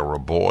whether they are a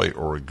boy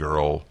or a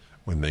girl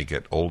when they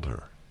get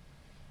older.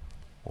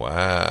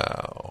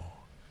 Wow.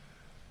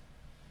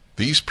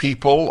 These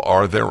people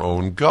are their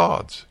own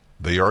gods.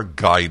 They are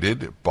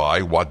guided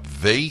by what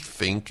they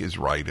think is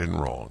right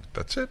and wrong.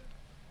 That's it.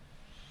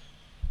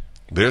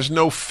 There's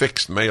no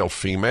fixed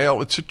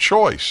male-female. It's a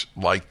choice.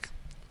 Like,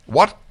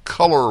 what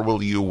color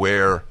will you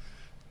wear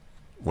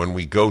when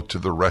we go to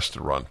the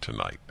restaurant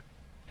tonight?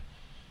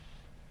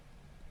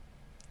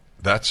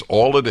 That's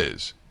all it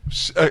is.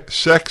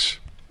 Sex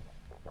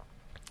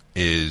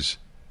is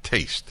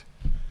taste.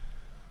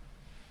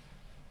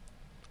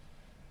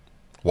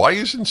 Why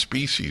isn't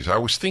species? I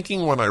was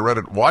thinking when I read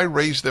it, why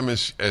raise them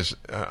as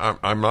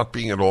I'm not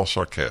being at all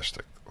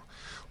sarcastic.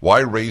 Why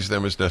raise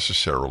them as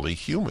necessarily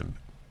human?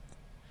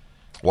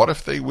 What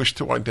if they wish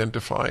to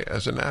identify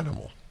as an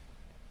animal?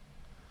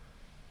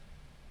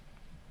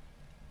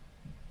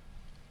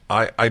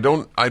 I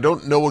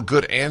don't know a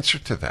good answer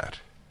to that.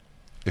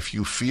 If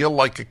you feel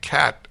like a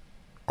cat,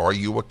 are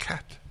you a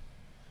cat?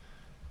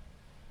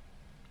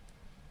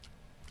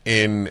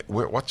 In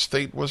what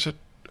state was it?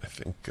 I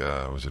think,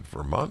 was it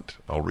Vermont?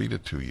 I'll read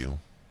it to you.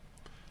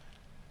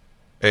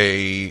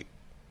 A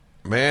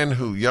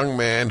young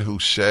man who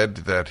said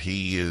that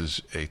he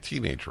is a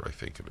teenager, I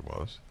think it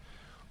was,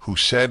 who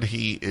said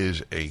he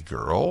is a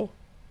girl,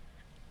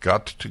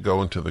 got to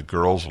go into the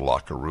girls'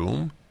 locker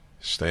room,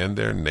 stand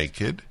there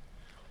naked.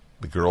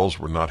 The girls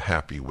were not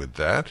happy with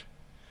that.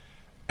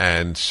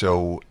 And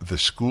so the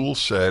school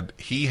said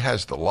he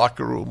has the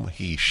locker room,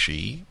 he,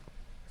 she,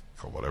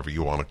 or whatever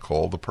you want to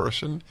call the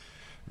person.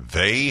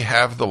 They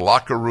have the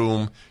locker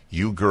room.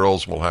 You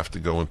girls will have to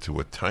go into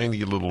a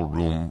tiny little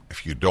room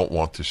if you don't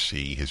want to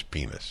see his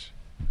penis.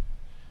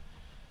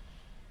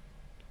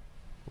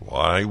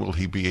 Why will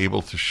he be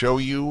able to show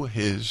you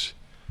his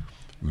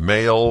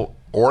male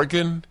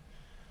organ?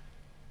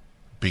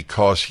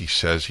 Because he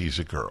says he's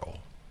a girl.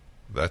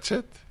 That's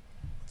it.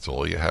 That's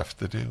all you have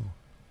to do.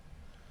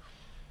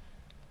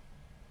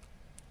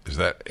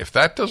 If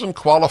that doesn't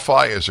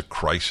qualify as a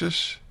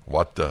crisis,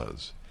 what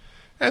does?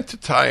 And to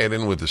tie it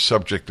in with the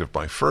subject of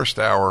my first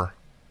hour,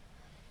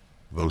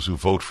 those who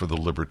vote for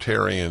the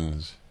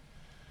Libertarians,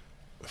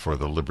 for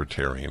the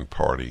Libertarian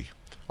Party,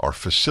 are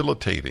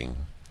facilitating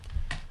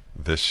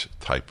this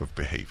type of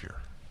behavior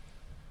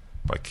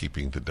by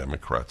keeping the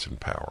Democrats in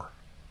power.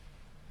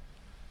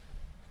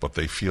 But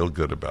they feel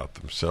good about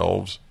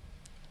themselves,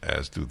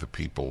 as do the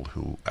people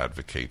who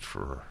advocate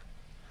for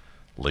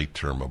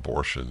late-term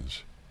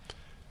abortions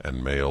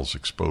and males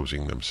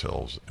exposing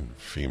themselves in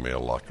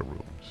female locker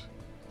rooms.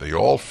 They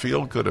all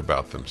feel good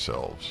about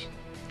themselves.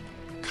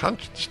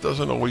 Conscience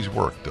doesn't always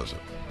work, does it?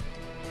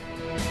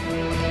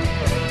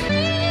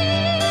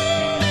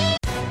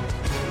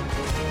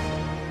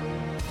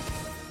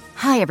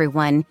 Hi,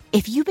 everyone.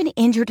 If you've been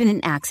injured in an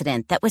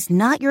accident that was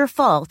not your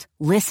fault,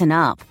 listen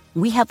up.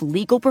 We have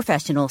legal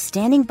professionals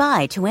standing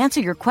by to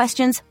answer your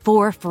questions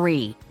for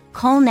free.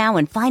 Call now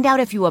and find out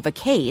if you have a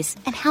case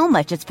and how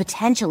much it's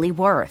potentially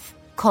worth.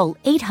 Call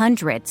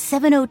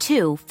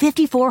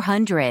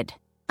 800-702-5400.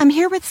 I'm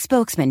here with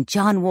spokesman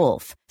John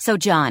Wolf. So,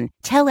 John,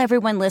 tell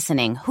everyone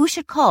listening who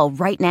should call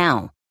right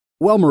now.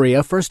 Well,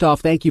 Maria, first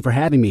off, thank you for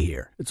having me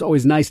here. It's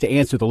always nice to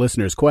answer the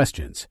listeners'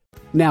 questions.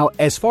 Now,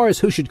 as far as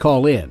who should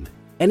call in,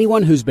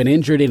 anyone who's been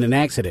injured in an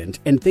accident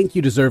and think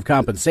you deserve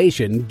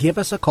compensation, give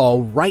us a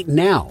call right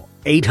now.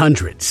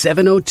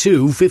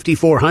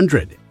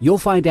 800-702-5400. You'll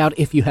find out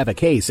if you have a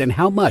case and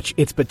how much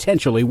it's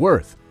potentially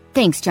worth.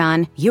 Thanks,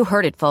 John. You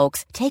heard it,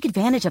 folks. Take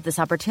advantage of this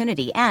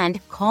opportunity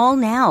and call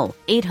now.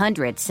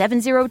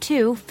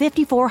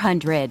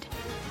 800-702-5400.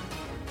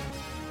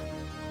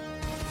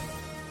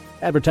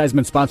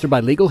 Advertisement sponsored by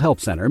Legal Help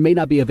Center. May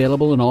not be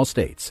available in all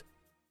states.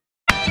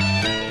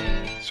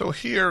 So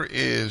here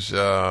is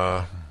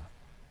the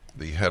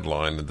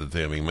headline in the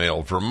Daily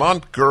Mail.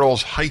 Vermont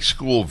girls high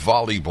school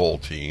volleyball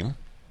team.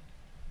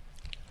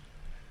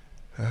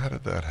 How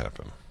did that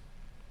happen?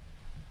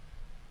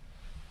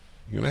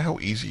 You know how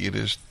easy it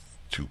is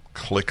to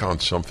click on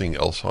something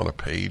else on a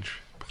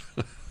page?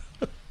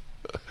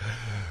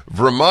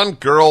 Vermont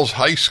girls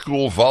high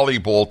school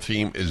volleyball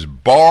team is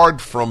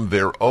barred from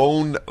their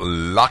own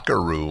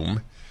locker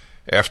room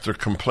after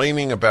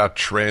complaining about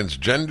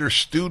transgender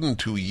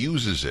student who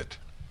uses it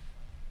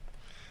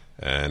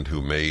and who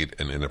made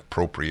an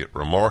inappropriate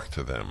remark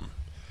to them.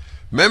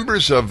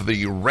 Members of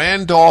the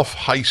Randolph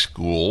High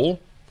School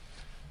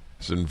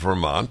in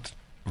Vermont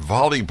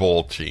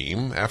volleyball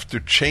team, after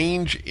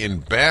change in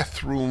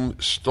bathroom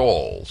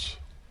stalls,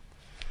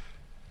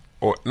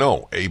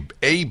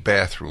 a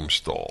bathroom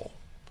stall,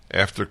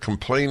 after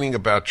complaining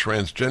about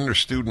transgender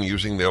student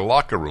using their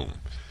locker room.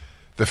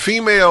 The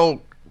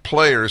female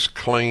players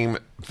claim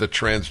the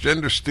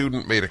transgender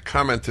student made a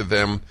comment to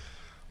them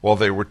while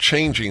they were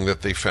changing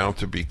that they found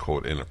to be,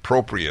 quote,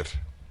 inappropriate.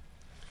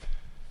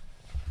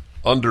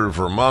 Under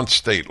Vermont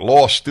state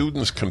law,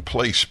 students can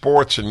play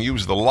sports and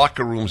use the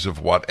locker rooms of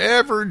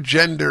whatever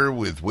gender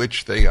with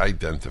which they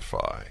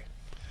identify.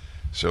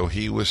 So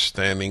he was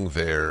standing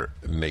there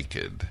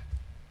naked.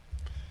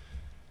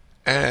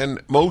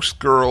 And most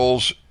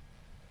girls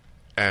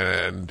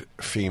and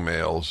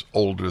females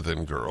older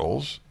than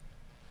girls,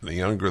 the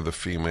younger the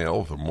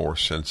female, the more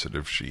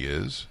sensitive she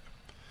is,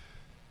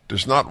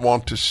 does not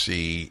want to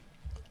see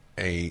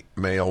a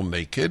male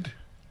naked,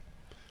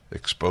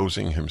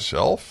 exposing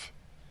himself,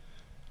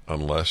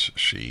 unless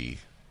she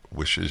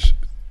wishes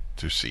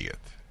to see it,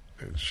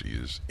 and she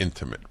is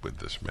intimate with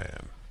this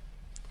man.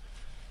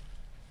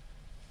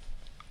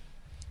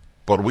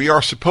 But we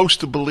are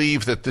supposed to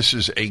believe that this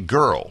is a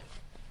girl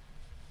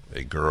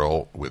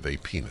with a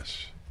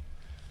penis.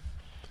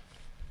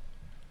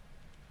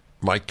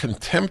 My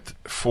contempt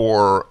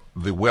for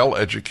the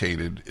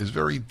well-educated is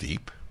very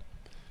deep,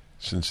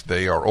 since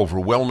they are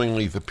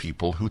overwhelmingly the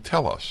people who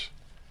tell us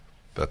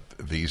that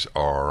these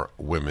are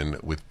women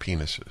with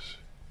penises.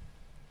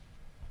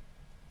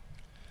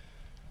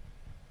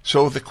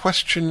 So the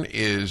question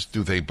is,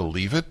 do they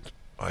believe it?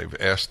 I've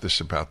asked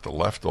this about the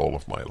left all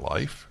of my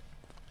life.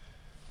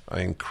 I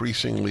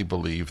increasingly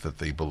believe that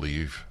they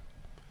believe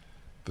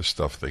the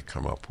stuff they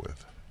come up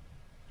with.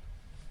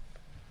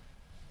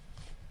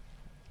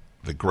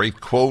 The great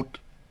quote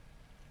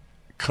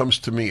comes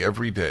to me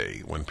every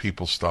day: when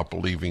people stop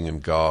believing in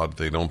God,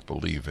 they don't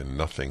believe in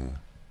nothing.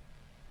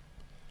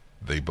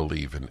 They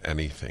believe in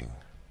anything.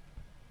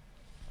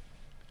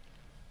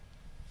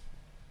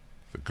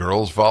 The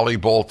girls'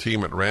 volleyball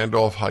team at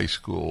Randolph High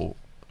School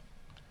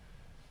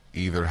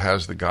either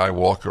has the guy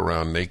walk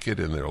around naked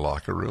in their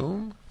locker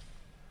room,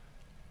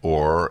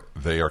 or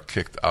they are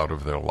kicked out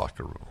of their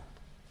locker room.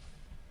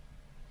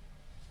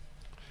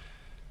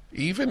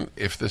 Even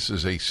if this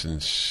is a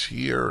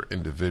sincere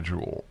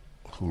individual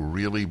who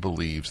really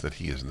believes that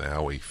he is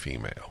now a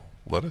female,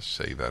 let us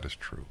say that is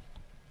true,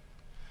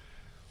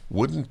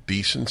 wouldn't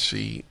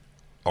decency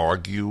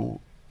argue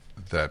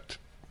that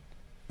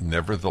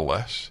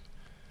nevertheless,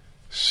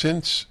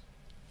 since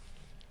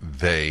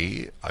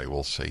they, I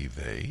will say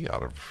they,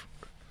 out of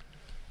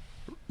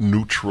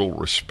neutral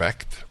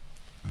respect,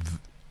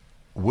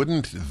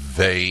 wouldn't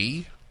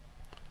they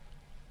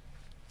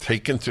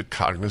take into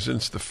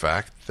cognizance the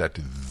fact that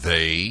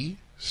they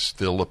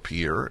still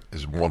appear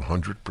as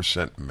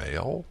 100%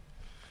 male,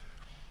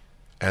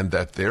 and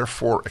that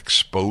therefore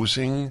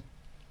exposing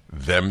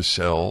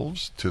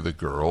themselves to the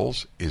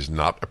girls is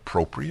not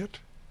appropriate?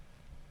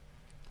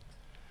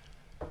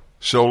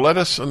 So let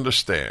us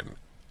understand,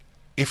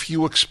 if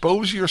you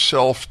expose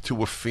yourself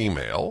to a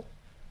female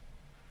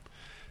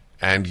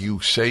and you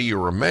say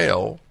you're a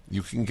male,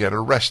 you can get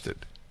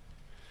arrested.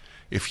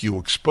 If you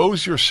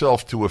expose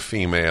yourself to a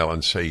female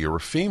and say you're a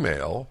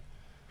female,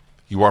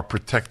 you are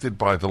protected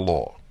by the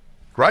law.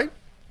 Right?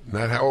 Isn't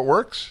that how it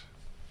works?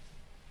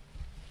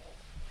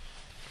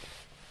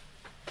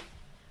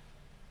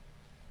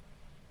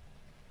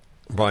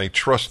 My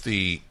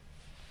trusty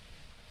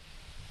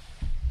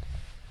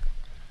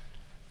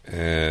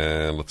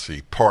and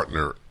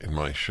partner in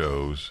my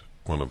shows,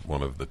 one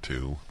of the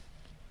two,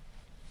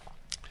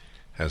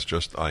 has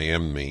just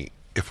IM'd me.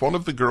 If one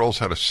of the girls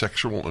had a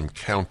sexual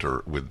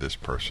encounter with this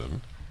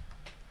person,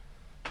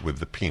 with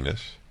the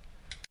penis,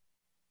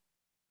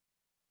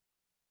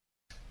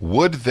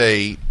 would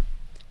they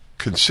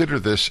consider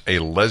this a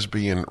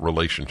lesbian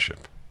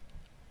relationship?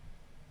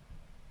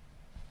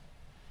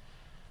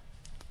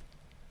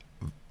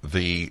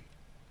 The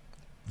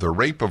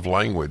rape of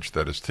language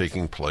that is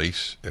taking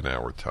place in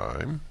our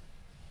time,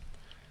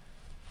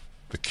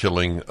 the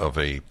killing of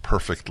a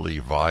perfectly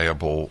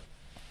viable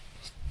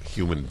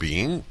human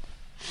being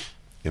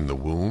in the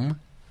womb,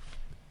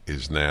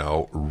 is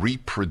now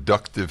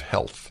reproductive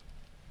health.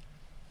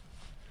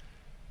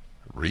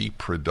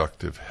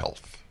 Reproductive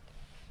health.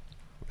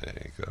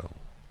 There you go.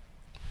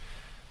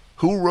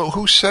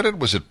 Who said it?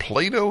 Was it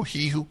Plato?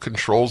 He who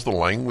controls the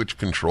language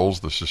controls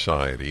the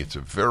society. It's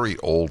a very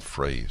old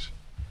phrase.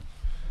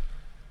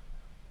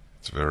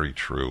 It's very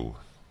true.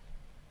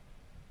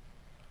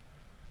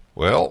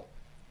 Well,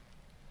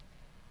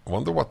 I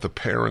wonder what the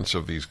parents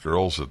of these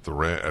girls at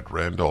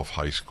Randolph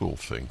High School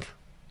think.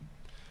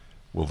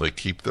 Will they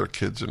keep their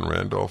kids in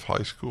Randolph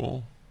High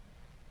School?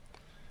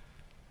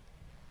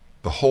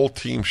 The whole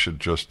team should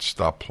just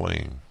stop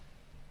playing.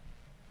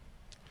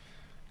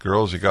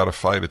 Girls, you got to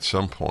fight at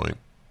some point.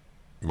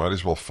 You might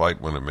as well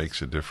fight when it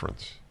makes a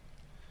difference.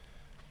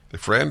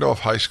 If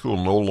Randolph High School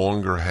no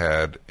longer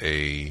had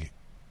a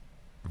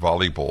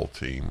volleyball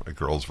team, a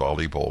girls'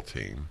 volleyball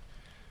team,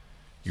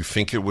 you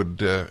think it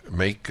would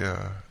make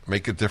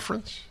a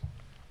difference?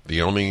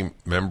 The only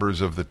members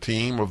of the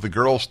team, of the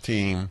girls'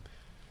 team,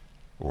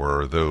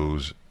 were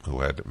those who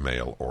had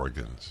male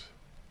organs.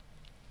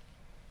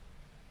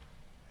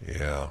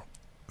 Yeah.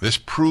 This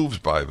proves,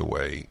 by the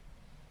way,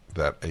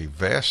 that a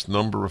vast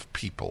number of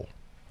people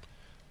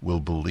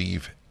will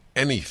believe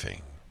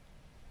anything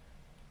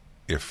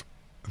if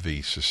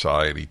the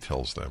society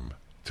tells them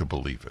to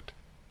believe it.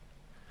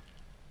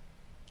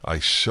 I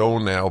so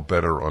now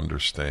better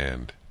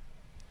understand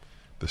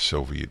the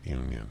Soviet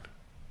Union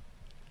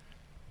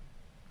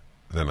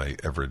than I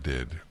ever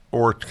did,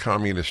 or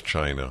communist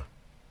China,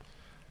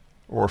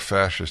 or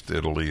fascist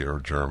Italy or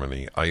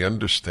Germany. I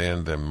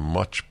understand them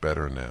much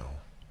better now.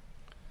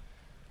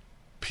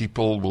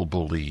 People will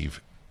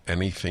believe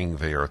anything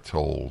they are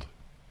told.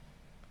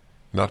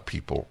 Not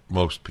people,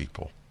 most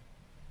people.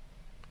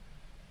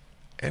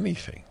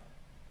 Anything.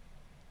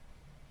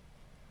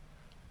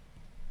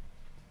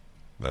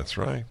 That's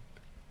right.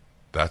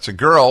 That's a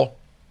girl,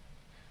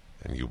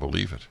 and you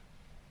believe it.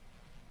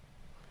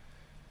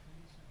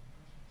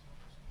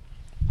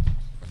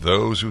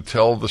 Those who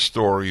tell the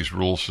stories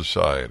rule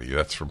society.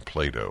 That's from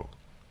Plato.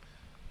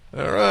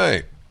 All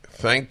right.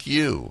 Thank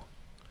you.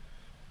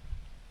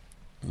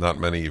 Not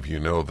many of you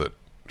know that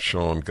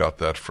Sean got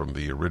that from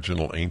the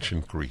original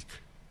ancient Greek.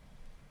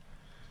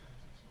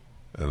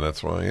 And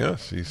that's why,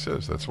 yes, he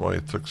says, that's why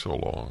it took so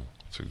long.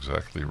 That's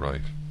exactly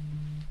right.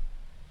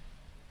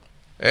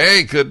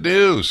 Hey, good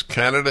news.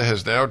 Canada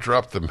has now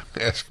dropped the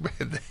mask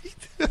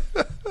mandate.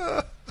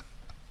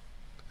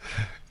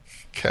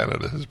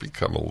 Canada has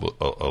become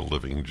a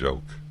living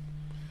joke.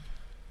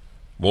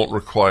 Won't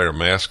require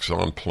masks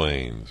on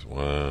planes.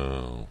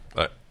 Wow.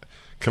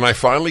 Can I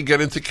finally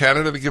get into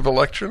Canada to give a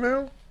lecture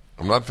now?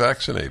 I'm not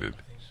vaccinated.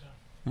 I think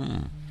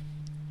so.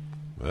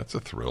 That's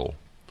a thrill.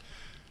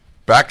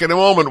 Back in a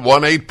moment,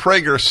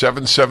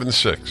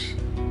 1-8-PRAGER-776.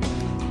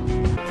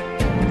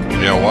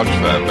 Yeah, watch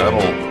that.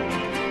 That'll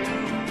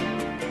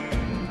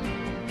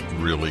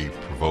really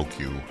provoke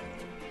you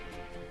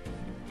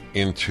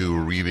into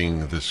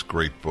reading this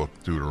great book,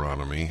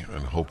 Deuteronomy,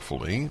 and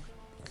hopefully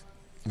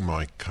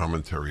my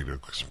commentary to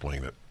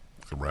explain it.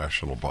 The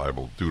Rational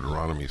Bible,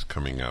 Deuteronomy, is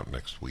coming out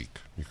next week.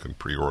 You can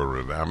pre-order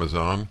it at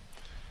Amazon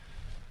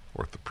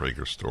or at the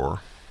Prager store.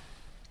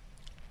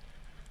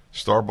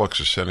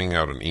 Starbucks is sending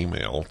out an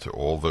email to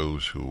all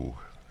those who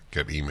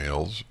get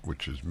emails,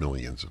 which is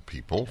millions of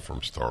people from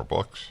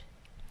Starbucks.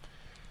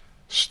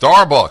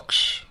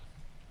 Starbucks!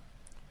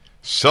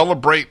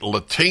 Celebrate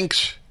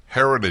Latinx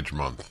Heritage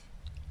Month.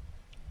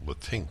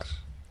 Latinx.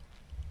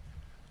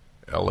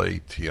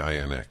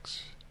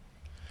 Latinx.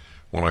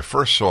 When I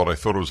first saw it, I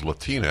thought it was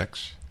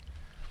Latinx,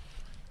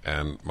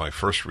 and my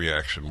first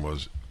reaction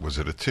was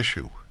it a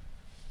tissue?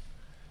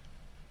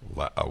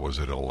 Was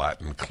it a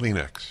Latin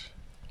Kleenex?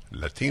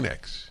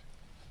 Latinx.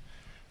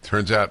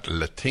 Turns out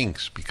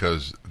Latinx,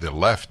 because the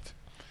left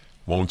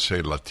won't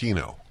say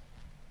Latino.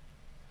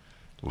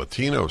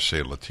 Latinos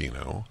say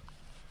Latino,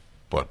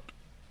 but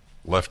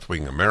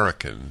left-wing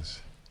Americans,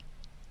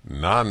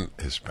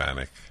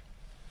 non-Hispanic,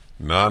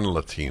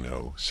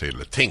 non-Latino, say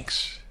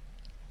Latinx.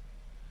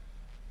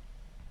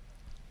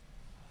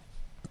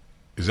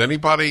 Is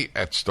anybody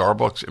at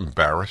Starbucks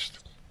embarrassed?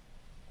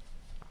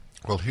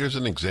 Well, here's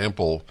an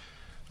example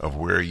of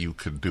where you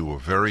could do a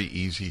very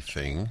easy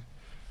thing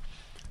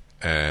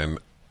and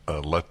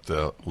let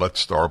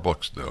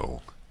Starbucks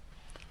know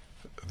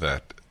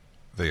that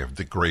they have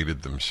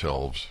degraded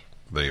themselves.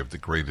 They have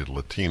degraded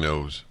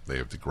Latinos. They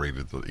have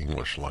degraded the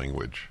English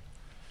language.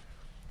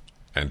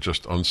 And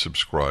just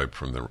unsubscribe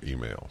from their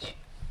emails.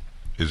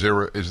 Is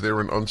there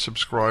an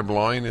unsubscribe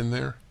line in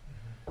there?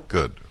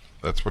 Good.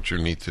 That's what you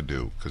need to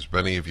do, because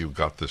many of you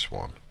got this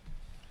one.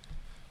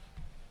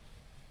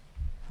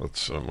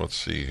 Let's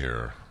see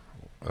here.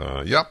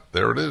 Yep,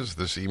 there it is.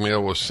 This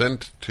email was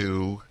sent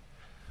to,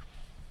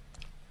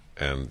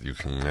 and you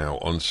can now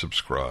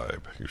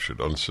unsubscribe. You should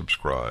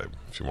unsubscribe.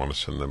 If you want to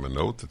send them a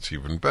note, that's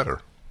even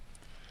better.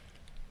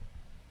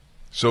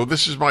 So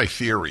this is my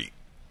theory.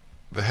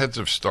 The heads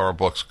of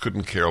Starbucks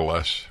couldn't care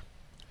less,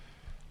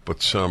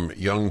 but some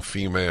young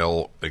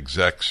female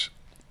execs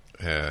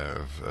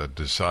have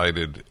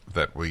decided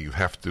that we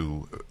have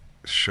to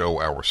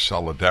show our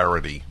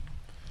solidarity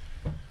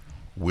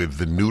with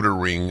the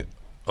neutering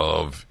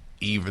of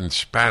even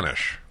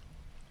Spanish.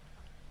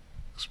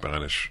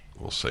 Spanish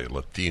will say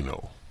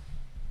Latino,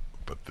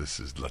 but this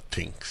is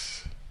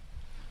Latinx.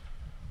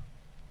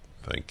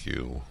 Thank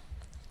you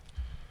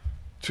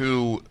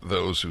to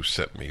those who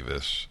sent me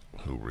this,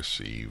 who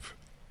receive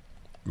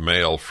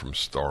mail from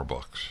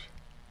Starbucks.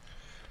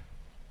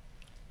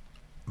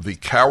 The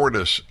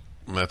cowardice,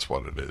 that's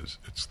what it is.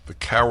 It's the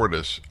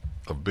cowardice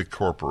of big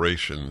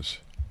corporations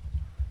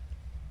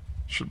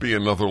should be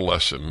another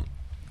lesson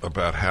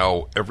about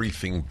how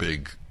everything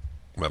big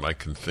that I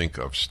can think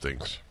of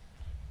stinks.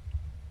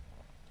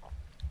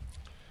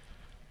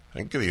 I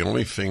think the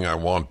only thing I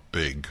want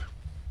big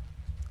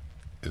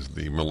is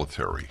the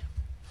military,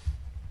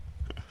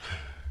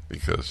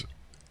 because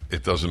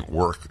it doesn't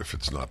work if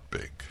it's not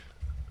big.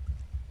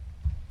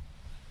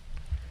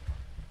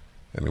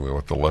 Anyway,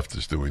 what the left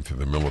is doing to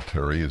the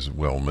military is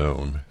well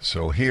known.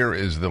 So here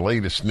is the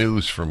latest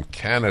news from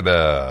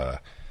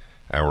Canada,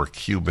 our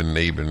Cuban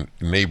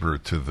neighbor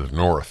to the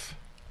north.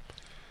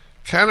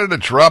 Canada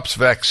drops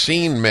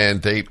vaccine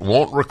mandate,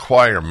 won't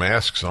require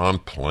masks on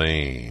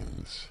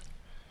planes.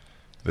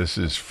 This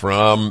is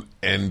from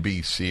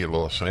NBC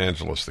Los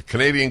Angeles. The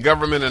Canadian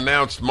government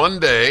announced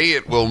Monday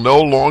it will no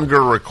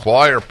longer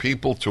require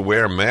people to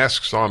wear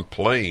masks on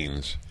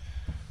planes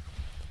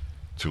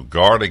to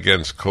guard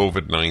against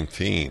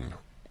COVID-19.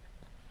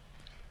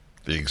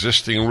 The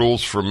existing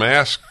rules for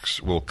masks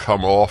will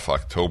come off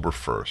October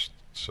 1st.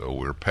 So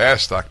we're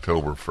past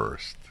October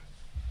 1st.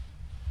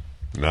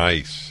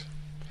 Nice.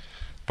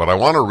 But I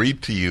want to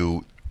read to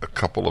you a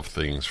couple of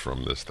things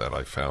from this that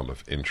I found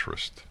of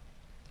interest.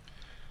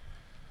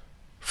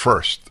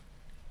 First,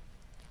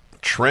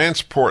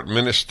 Transport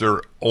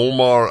Minister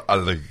Omar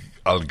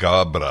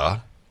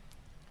Alghabra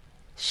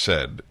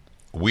said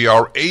We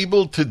are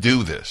able to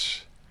do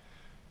this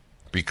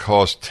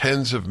because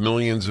tens of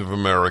millions of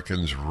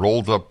Canadians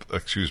rolled up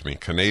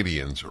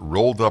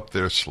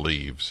their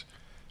sleeves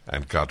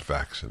and got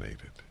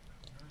vaccinated.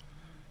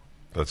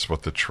 That's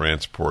what the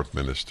transport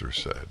minister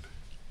said.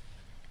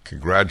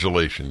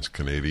 Congratulations,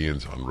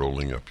 Canadians, on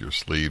rolling up your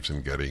sleeves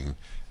and getting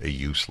a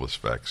useless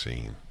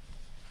vaccine.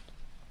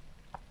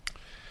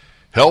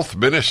 Health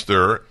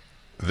minister,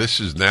 this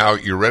is now,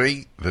 you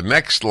ready? The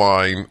next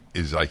line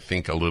is, I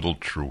think, a little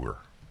truer.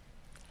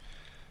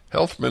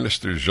 Health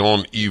Minister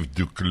Jean-Yves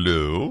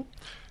Duclos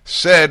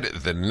said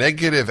the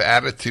negative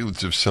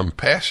attitudes of some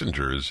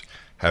passengers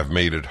have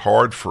made it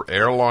hard for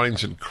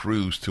airlines and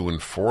crews to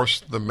enforce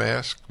the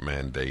mask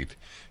mandate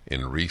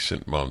in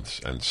recent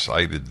months, and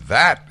cited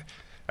that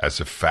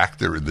as a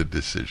factor in the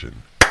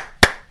decision.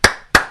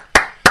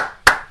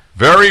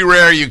 Very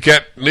rare you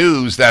get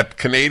news that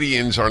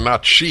Canadians are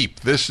not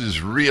sheep. This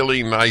is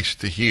really nice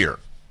to hear.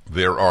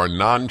 There are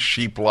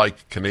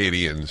non-sheep-like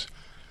Canadians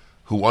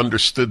who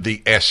understood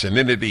the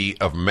asininity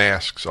of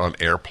masks on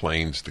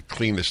airplanes, the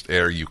cleanest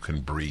air you can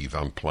breathe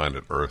on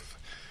planet Earth,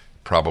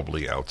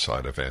 probably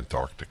outside of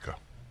Antarctica.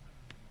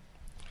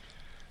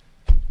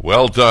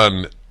 Well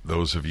done,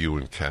 those of you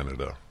in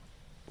Canada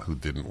who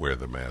didn't wear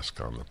the mask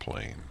on the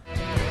plane.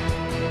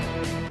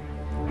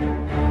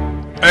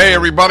 Hey,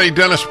 everybody,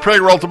 Dennis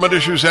Prager, Ultimate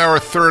Issues Hour,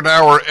 third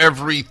hour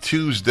every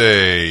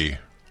Tuesday.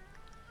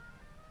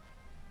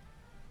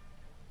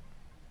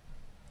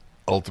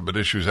 Ultimate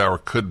Issues Hour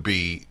could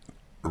be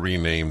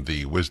renamed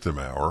the Wisdom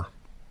Hour,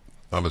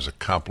 not as a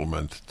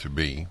compliment to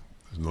me.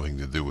 There's nothing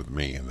to do with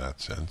me in that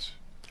sense.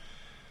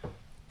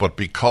 But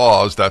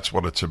because that's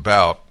what it's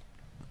about.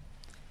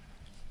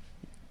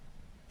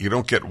 You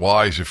don't get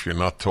wise if you're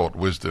not taught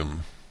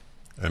wisdom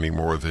any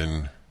more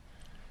than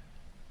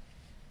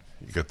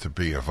you get to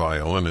be a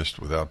violinist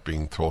without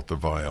being taught the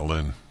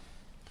violin.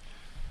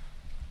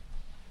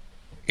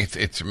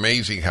 It's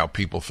amazing how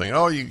people think,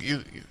 oh,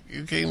 you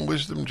gain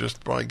wisdom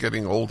just by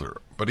getting older.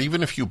 But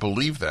even if you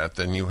believe that,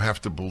 then you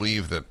have to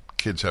believe that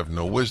kids have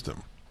no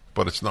wisdom.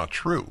 But it's not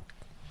true.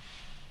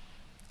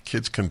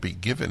 Kids can be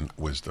given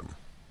wisdom.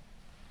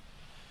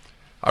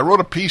 I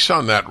wrote a piece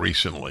on that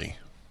recently,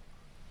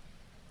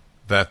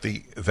 that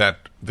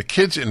the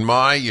kids in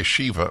my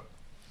yeshiva,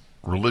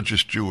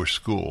 religious Jewish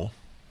school,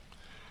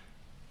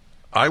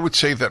 I would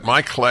say that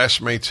my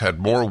classmates had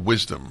more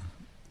wisdom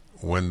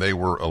when they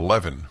were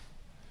 11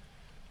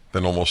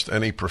 than almost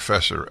any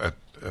professor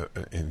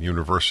in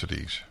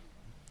universities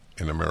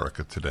in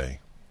America today.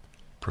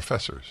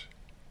 Professors.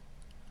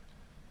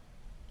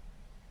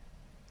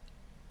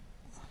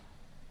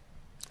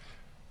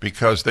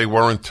 Because they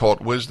weren't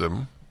taught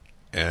wisdom,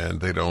 and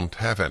they don't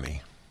have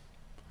any.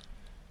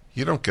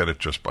 You don't get it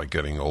just by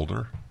getting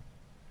older.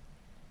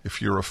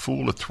 If you're a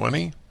fool at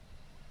 20,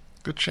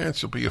 good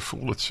chance you'll be a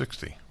fool at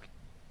 60.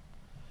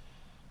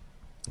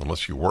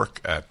 Unless you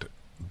work at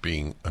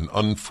being an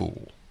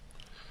unfool,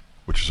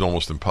 which is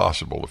almost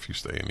impossible if you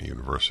stay in a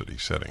university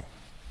setting.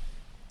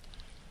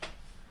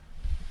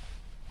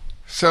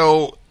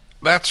 So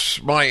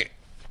that's my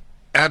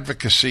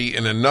advocacy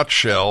in a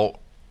nutshell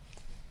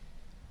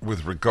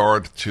with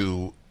regard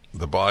to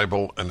the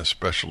Bible, and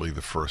especially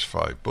the first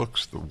 5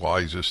 books, the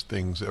wisest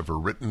things ever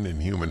written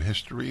in human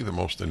history, the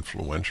most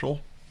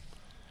influential.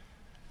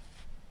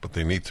 But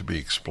they need to be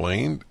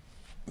explained.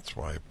 That's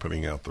why I'm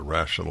putting out the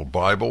Rational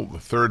Bible. The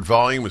 3rd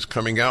volume is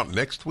coming out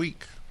next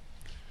week.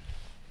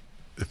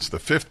 It's the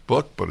 5th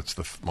book, but it's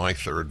my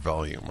 3rd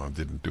volume. I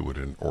didn't do it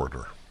in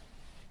order.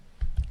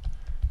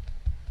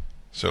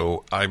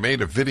 So I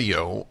made a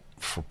video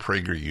for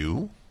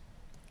PragerU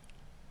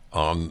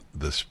on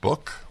this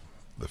book,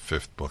 the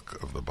 5th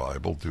book of the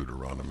Bible,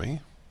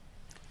 Deuteronomy.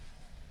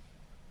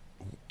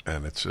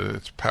 And it's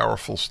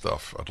powerful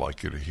stuff. I'd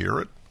like you to hear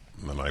it,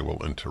 and then I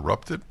will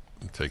interrupt it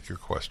and take your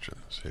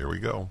questions. Here we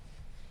go.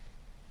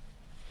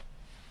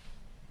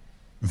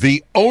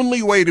 The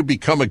only way to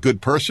become a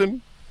good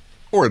person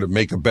or to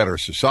make a better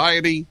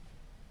society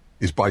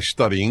is by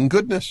studying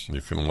goodness.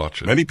 You can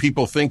watch it. Many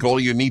people think all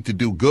you need to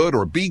do good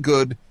or be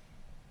good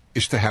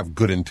is to have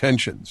good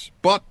intentions.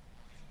 But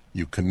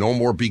you can no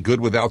more be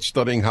good without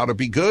studying how to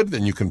be good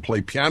than you can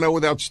play piano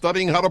without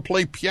studying how to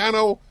play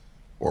piano,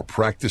 or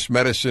practice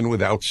medicine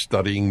without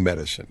studying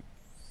medicine.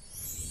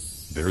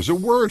 There's a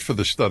word for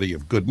the study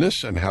of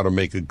goodness and how to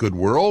make a good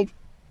world: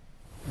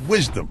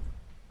 wisdom.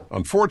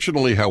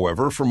 Unfortunately,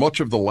 however, for much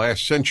of the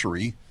last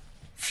century,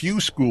 few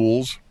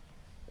schools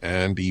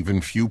and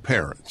even few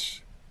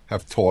parents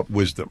have taught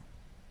wisdom.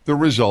 The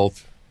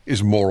result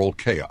is moral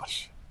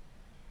chaos.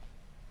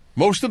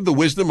 Most of the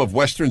wisdom of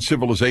Western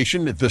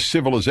civilization, the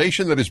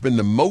civilization that has been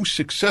the most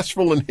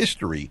successful in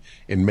history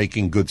in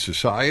making good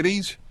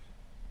societies,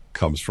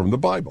 comes from the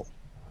Bible.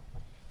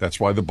 That's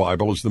why the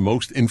Bible is the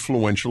most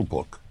influential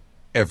book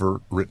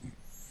ever written.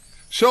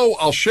 So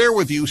I'll share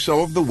with you some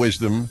of the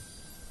wisdom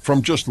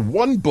from just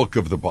one book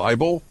of the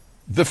Bible,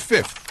 the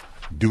 5th,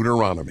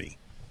 Deuteronomy.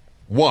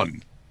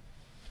 1.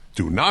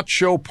 Do not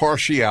show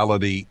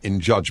partiality in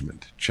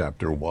judgment.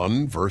 Chapter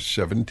 1, verse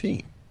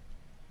 17.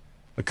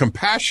 A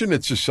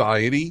compassionate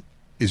society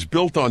is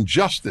built on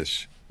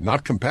justice,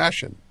 not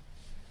compassion.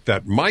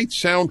 That might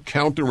sound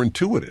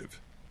counterintuitive,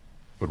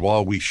 but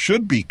while we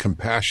should be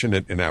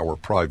compassionate in our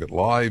private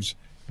lives,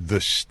 the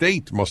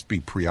state must be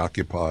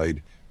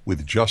preoccupied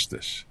with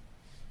justice.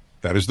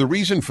 That is the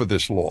reason for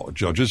this law.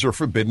 Judges are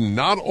forbidden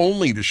not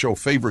only to show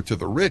favor to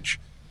the rich,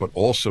 but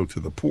also to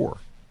the poor.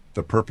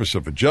 The purpose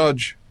of a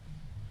judge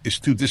is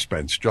to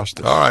dispense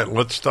justice. All right,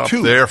 let's stop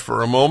there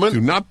for a moment.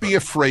 Do not be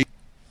afraid.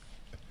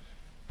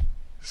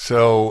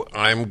 So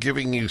I'm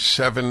giving you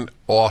 7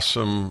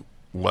 awesome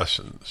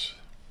lessons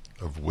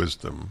of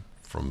wisdom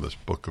from this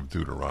book of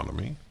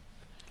Deuteronomy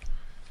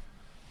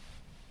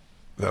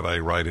that I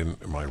write in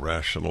my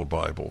Rational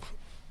Bible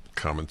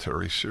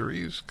commentary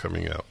series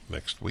coming out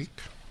next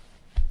week.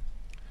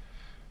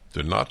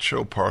 Do not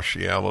show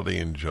partiality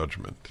in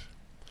judgment.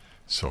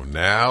 So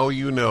now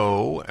you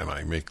know, and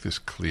I make this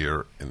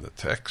clear in the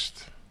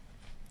text,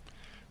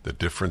 the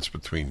difference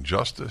between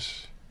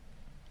justice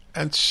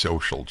and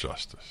social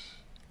justice.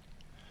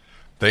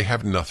 They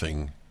have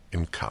nothing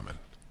in common.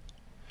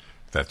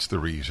 That's the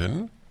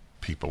reason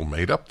people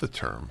made up the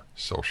term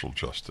social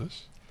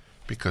justice,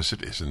 because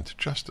it isn't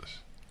justice.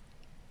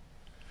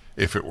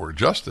 If it were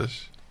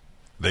justice,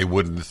 they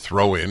wouldn't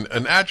throw in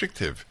an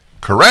adjective.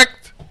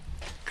 Correct?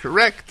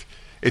 Correct.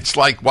 It's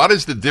like, what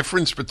is the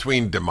difference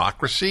between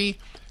democracy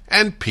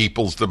and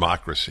people's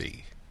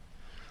democracy?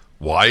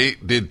 Why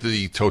did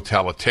the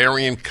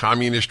totalitarian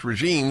communist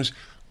regimes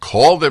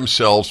call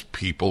themselves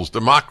people's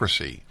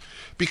democracy?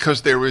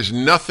 Because there is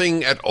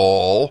nothing at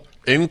all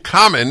in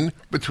common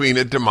between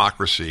a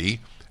democracy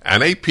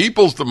and a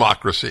people's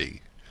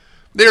democracy.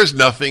 There's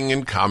nothing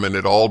in common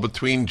at all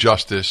between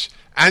justice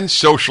and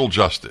social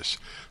justice.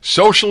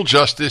 Social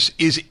justice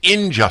is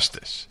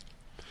injustice.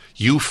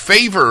 You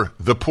favor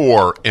the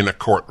poor in a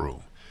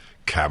courtroom.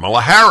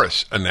 Kamala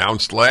Harris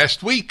announced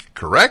last week,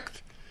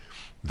 correct,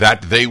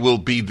 that they will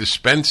be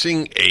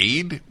dispensing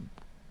aid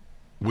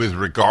with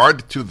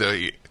regard to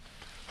the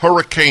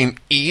Hurricane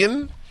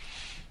Ian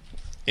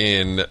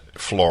in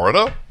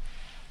Florida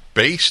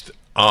based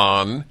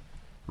on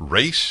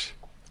race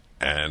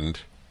and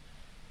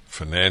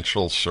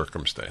financial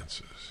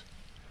circumstances.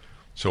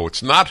 So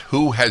it's not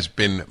who has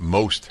been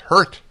most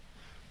hurt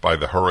by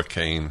the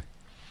hurricane,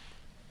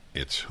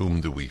 it's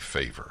whom do we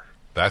favor.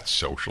 That's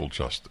social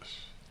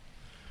justice.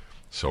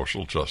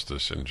 Social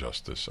justice and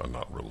justice are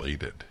not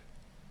related.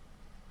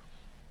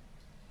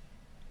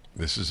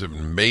 This is a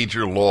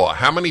major law.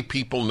 How many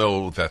people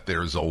know that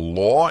there's a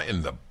law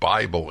in the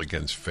Bible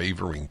against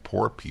favoring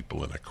poor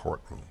people in a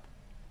courtroom?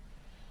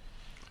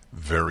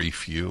 Very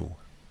few.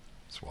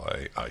 That's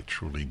why I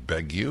truly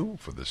beg you,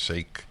 for the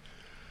sake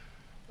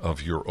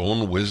of your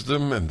own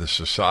wisdom and the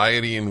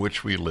society in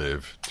which we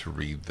live, to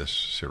read this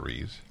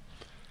series.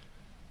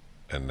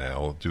 And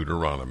now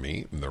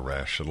Deuteronomy in the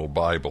Rational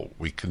Bible.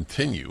 We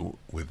continue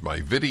with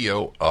my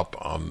video up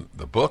on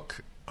the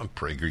book on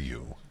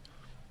PragerU.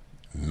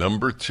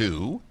 Number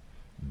 2,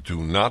 do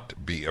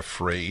not be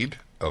afraid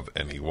of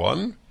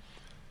anyone.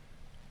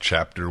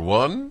 Chapter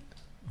 1,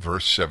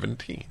 verse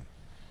 17.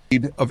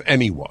 Of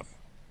anyone.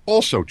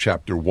 Also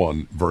chapter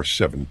 1, verse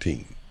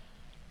 17.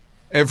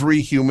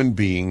 Every human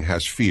being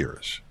has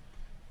fears.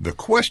 The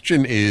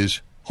question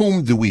is,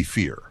 whom do we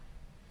fear?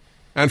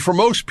 And for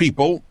most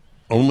people,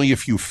 only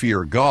if you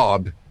fear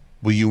God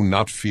will you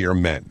not fear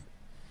men.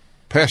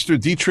 Pastor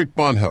Dietrich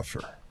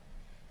Bonhoeffer,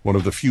 one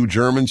of the few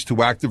Germans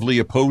to actively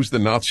oppose the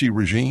Nazi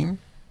regime,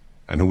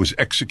 and who was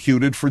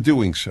executed for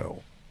doing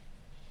so,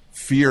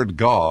 feared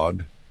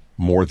God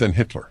more than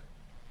Hitler.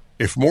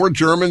 If more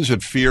Germans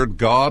had feared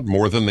God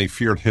more than they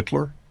feared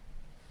Hitler,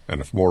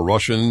 and if more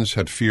Russians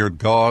had feared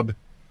God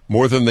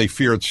more than they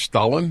feared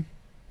Stalin,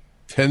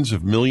 tens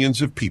of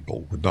millions of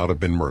people would not have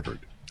been murdered.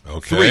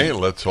 Okay, 3,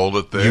 let's hold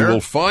it there. You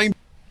will find...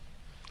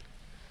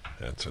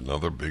 That's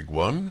another big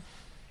one.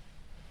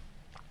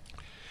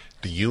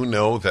 Do you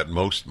know that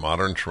most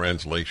modern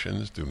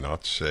translations do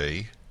not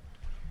say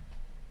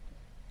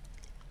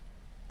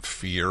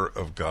fear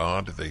of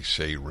God? They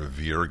say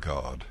revere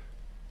God.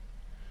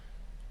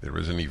 There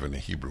isn't even a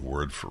Hebrew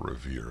word for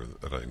revere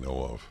that I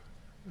know of,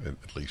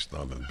 at least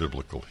not in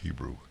biblical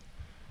Hebrew.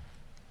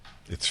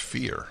 It's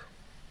fear.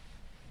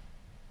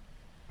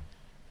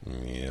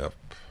 Yep.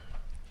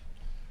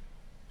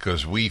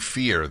 Because we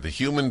fear. The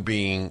human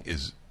being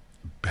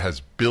has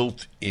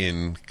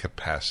built-in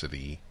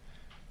capacity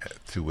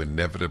to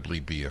inevitably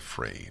be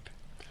afraid.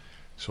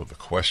 So the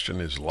question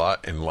is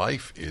in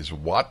life is,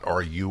 what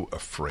are you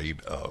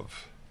afraid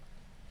of?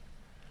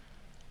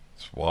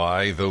 It's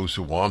why those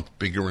who want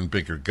bigger and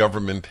bigger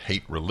government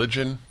hate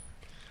religion.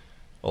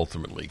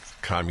 Ultimately,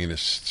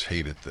 communists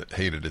hated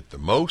it the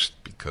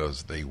most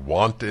because they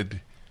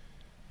wanted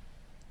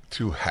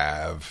to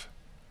have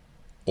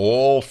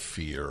all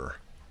fear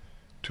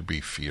to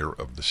be fear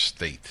of the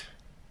state,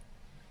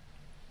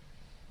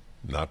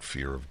 not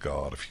fear of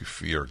God. If you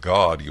fear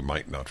God, you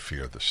might not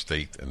fear the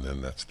state, and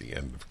then that's the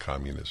end of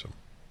communism.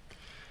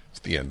 It's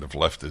the end of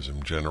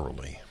leftism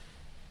generally.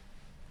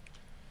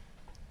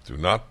 Do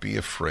not be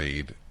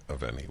afraid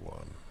of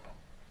anyone.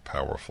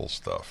 Powerful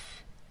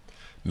stuff.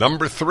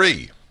 Number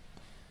 3.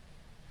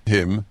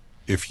 Him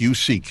if you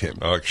seek him.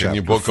 Can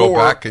you go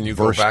back? Can you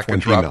go back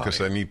and drop? Because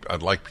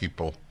I'd like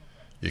people.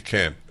 You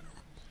can't.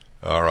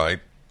 All right.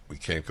 We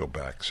can't go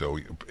back. So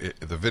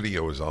the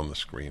video is on the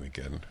screen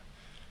again.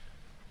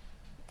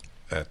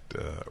 At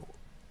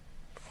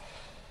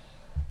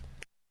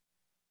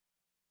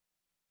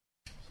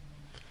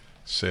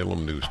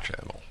Salem News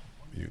Channel.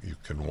 You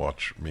can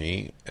watch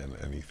me and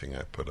anything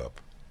I put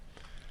up.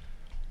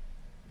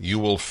 You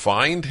will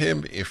find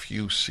him if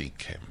you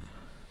seek him.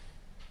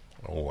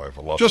 Oh, I have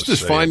a lot just to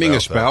as say finding about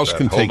a spouse that.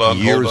 can take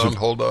years of...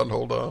 Hold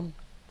on.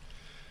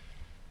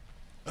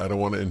 I don't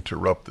want to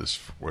interrupt this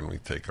when we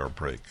take our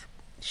break.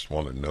 Just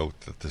want to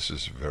note that this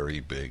is very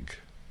big.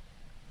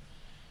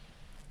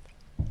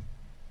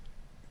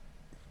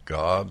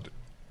 God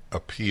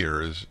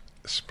appears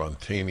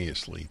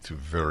spontaneously to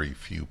very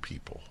few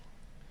people.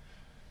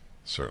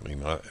 Certainly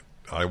not.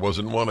 I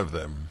wasn't one of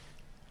them.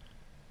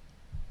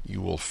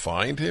 You will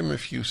find him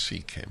if you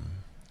seek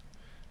him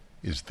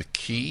is the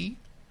key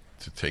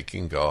to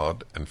taking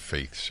God and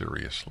faith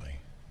seriously.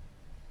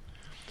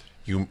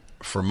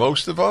 For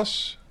most of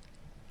us,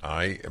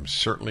 I am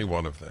certainly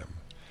one of them,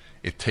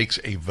 it takes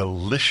a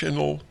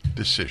volitional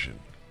decision.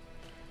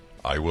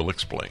 I will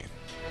explain.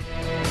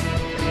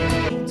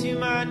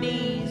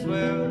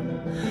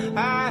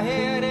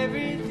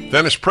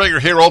 Dennis Prager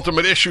here,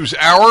 Ultimate Issues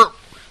Hour.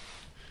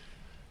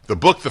 The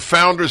book the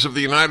founders of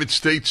the United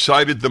States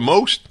cited the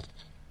most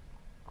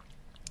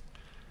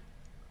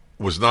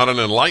was not an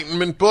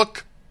Enlightenment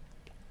book.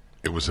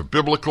 It was a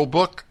biblical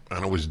book,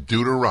 and it was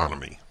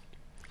Deuteronomy.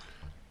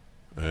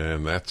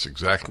 And that's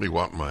exactly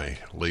what my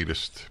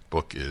latest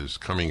book is,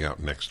 coming out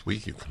next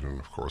week. You can,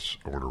 of course,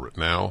 order it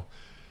now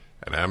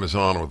at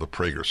Amazon or the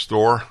Prager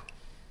store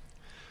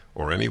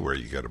or anywhere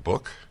you get a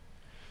book.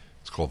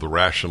 It's called The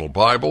Rational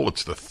Bible.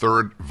 It's the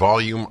 3rd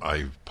volume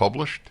I've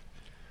published.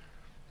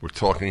 We're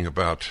talking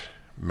about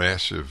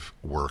massive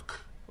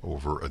work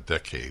over a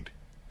decade,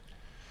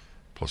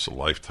 plus a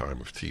lifetime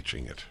of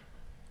teaching it.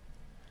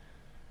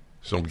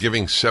 So I'm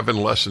giving 7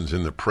 lessons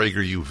in the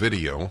PragerU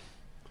video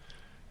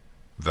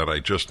that I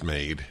just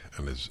made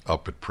and is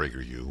up at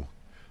PragerU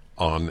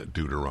on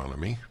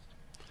Deuteronomy.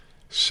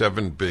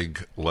 7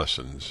 big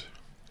lessons.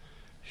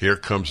 Here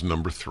comes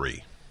number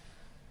 3.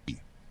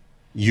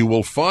 You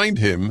will find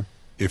him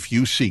if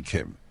you seek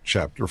him.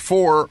 Chapter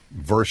 4,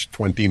 verse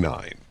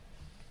 29.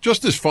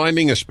 Just as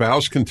finding a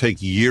spouse can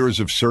take years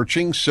of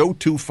searching, so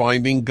too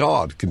finding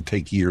God can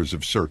take years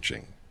of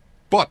searching.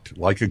 But,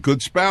 like a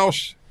good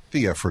spouse,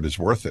 the effort is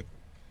worth it.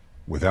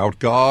 Without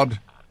God,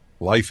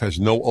 life has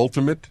no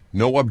ultimate,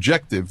 no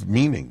objective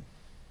meaning.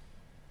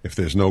 If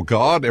there's no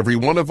God, every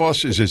one of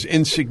us is as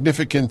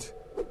insignificant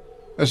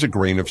as a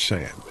grain of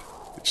sand.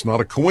 It's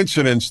not a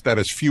coincidence that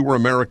as fewer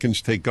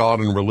Americans take God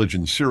and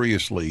religion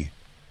seriously,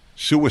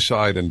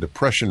 suicide and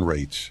depression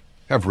rates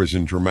have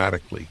risen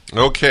dramatically.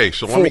 Okay,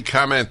 so let me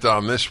comment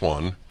on this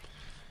one.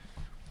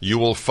 You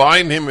will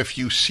find him if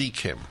you seek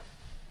him.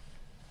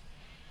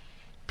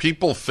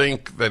 People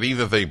think that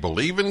either they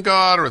believe in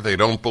God or they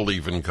don't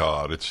believe in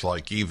God. It's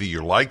like either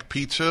you like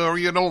pizza or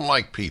you don't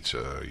like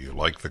pizza. You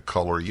like the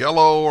color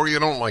yellow or you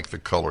don't like the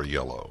color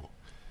yellow.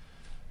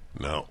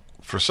 Now,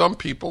 for some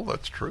people,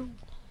 that's true.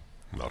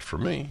 Not for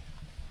me.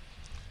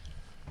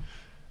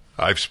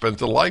 I've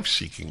spent a life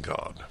seeking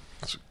God.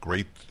 It's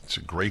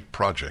a great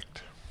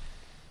project.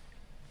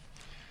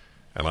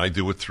 And I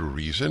do it through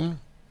reason,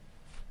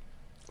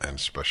 and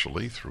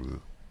especially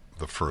through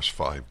the first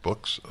 5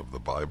 books of the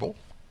Bible.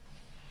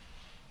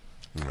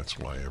 And that's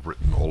why I've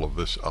written all of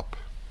this up.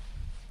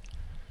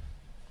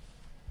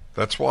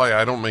 That's why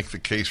I don't make the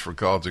case for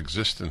God's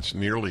existence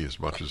nearly as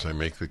much as I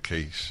make the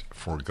case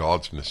for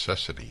God's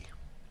necessity.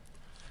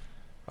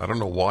 I don't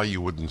know why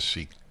you wouldn't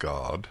seek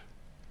God,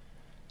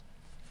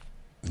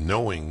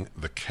 knowing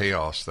the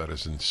chaos that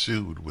has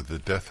ensued with the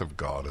death of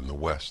God in the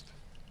West.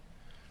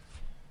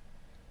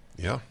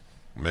 Yeah,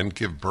 men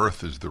give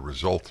birth as the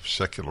result of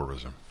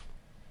secularism.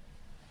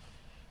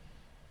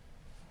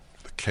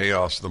 The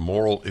chaos, the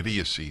moral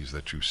idiocies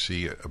that you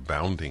see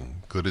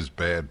abounding, good is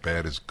bad,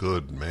 bad is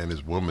good, man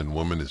is woman,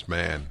 woman is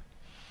man.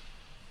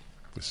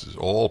 This is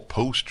all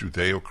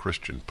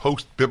post-Judeo-Christian,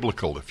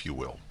 post-biblical, if you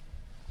will.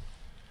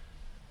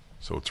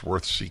 So it's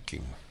worth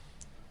seeking.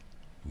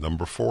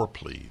 Number 4,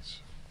 please.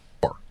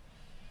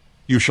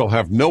 You shall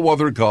have no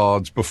other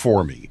gods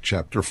before me.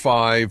 Chapter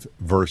 5,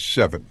 verse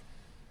 7.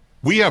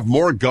 We have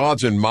more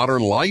gods in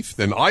modern life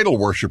than idol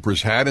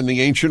worshippers had in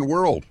the ancient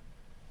world.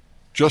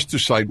 Just to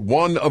cite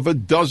one of a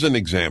dozen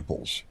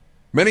examples,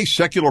 many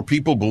secular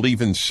people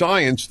believe in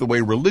science the way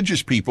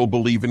religious people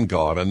believe in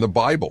God and the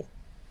Bible.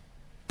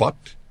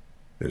 But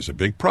there's a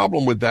big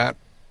problem with that.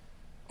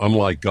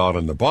 Unlike God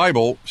and the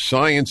Bible,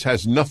 science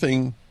has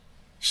nothing,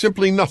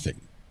 simply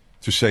nothing,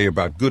 to say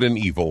about good and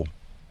evil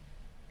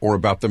or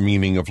about the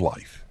meaning of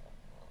life.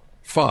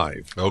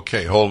 5.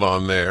 Okay, hold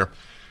on there.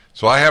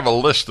 So I have a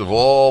list of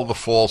all the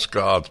false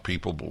gods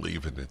people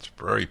believe in. It's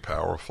very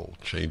powerful.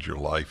 Change your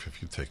life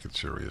if you take it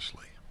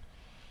seriously.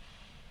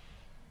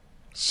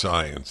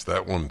 Science.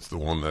 That one's the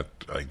one that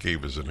I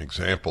gave as an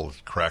example.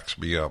 It cracks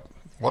me up.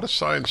 What does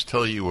science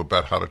tell you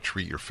about how to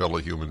treat your fellow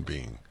human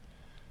being?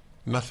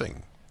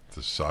 Nothing.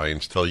 Does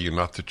science tell you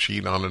not to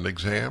cheat on an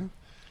exam?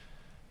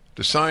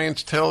 Does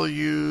science tell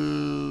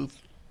you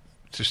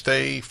to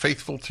stay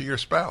faithful to your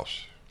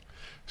spouse?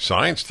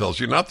 Science tells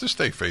you not to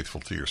stay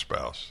faithful to your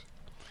spouse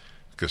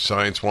because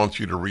science wants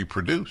you to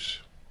reproduce.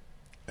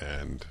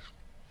 And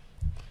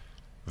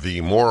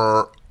the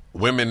more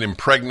women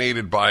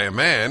impregnated by a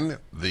man,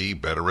 the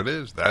better it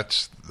is.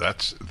 That's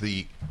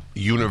the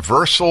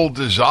universal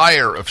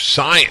desire of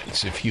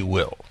science, if you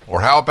will.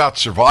 Or how about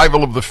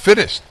survival of the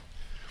fittest?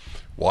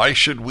 Why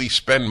should we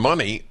spend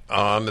money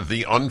on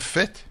the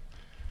unfit?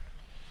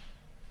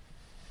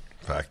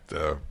 In fact,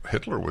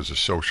 Hitler was a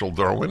social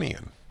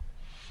Darwinian.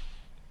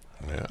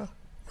 Yeah,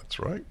 that's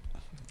right.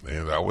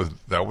 And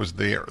that was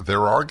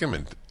their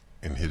argument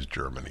in his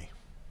Germany.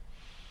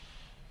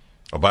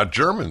 About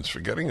Germans,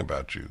 forgetting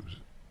about Jews.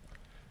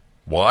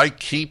 Why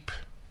keep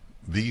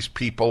these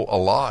people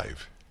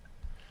alive?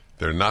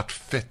 They're not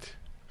fit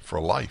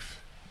for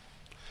life.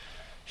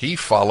 He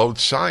followed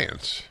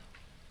science.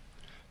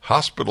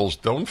 Hospitals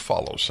don't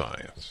follow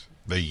science.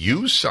 They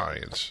use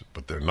science,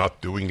 but they're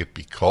not doing it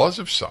because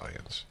of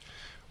science.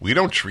 We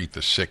don't treat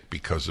the sick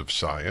because of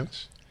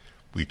science.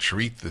 We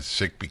treat the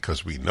sick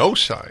because we know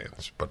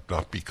science, but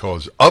not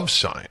because of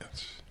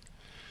science.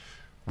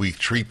 We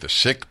treat the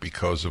sick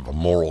because of a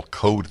moral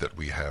code that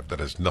we have that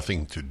has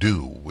nothing to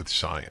do with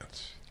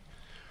science.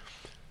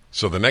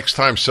 So the next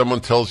time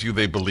someone tells you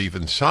they believe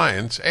in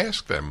science,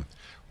 ask them,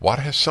 what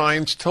has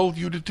science told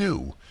you to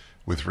do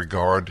with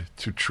regard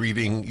to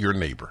treating your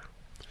neighbor?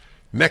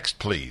 Next,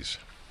 please.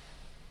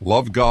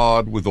 Love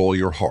God with all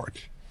your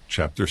heart.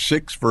 Chapter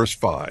 6, verse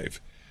 5.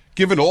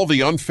 Given all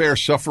the unfair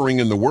suffering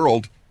in the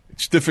world,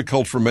 it's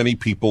difficult for many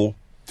people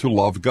to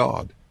love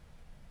God.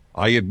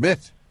 I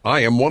admit, I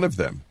am one of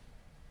them.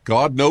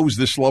 God knows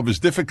this love is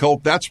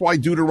difficult. That's why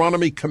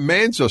Deuteronomy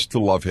commands us to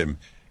love him.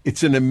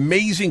 It's an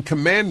amazing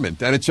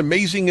commandment, and it's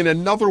amazing in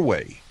another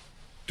way.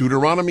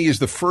 Deuteronomy is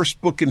the first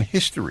book in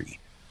history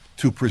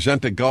to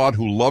present a God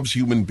who loves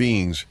human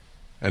beings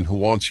and who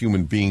wants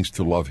human beings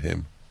to love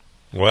him.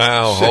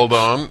 Wow, hold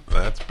on.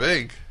 That's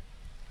big.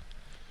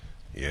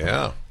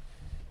 Yeah.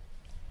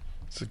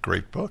 It's a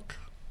great book.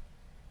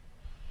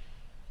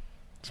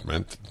 It's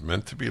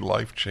meant to be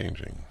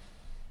life-changing.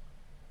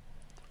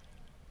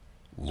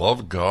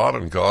 Love God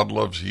and God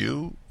loves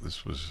you.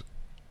 This was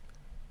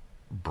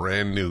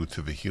brand new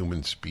to the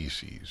human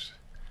species,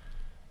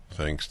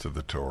 thanks to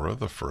the Torah,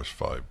 the first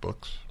 5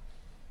 books.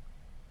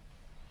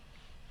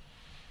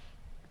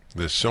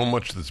 There's so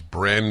much that's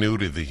brand new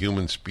to the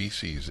human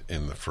species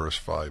in the first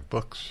 5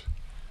 books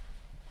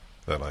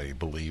that I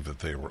believe that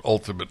they were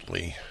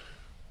ultimately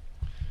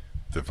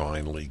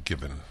divinely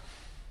given.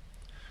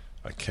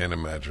 I can't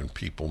imagine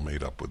people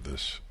made up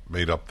this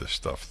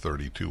stuff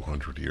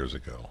 3,200 years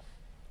ago.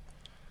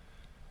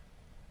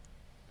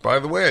 By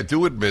the way, I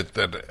do admit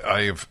that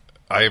I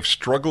have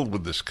struggled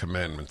with this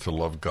commandment to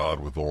love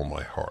God with all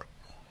my heart.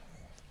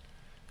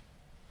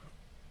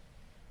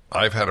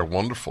 I've had a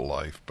wonderful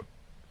life, but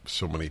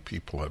so many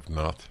people have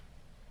not,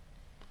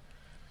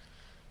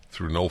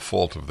 through no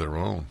fault of their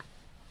own.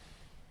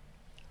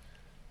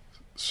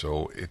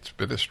 So it's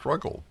been a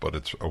struggle, but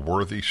it's a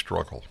worthy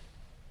struggle.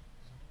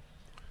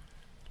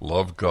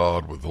 Love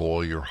God with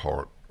all your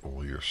heart,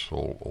 all your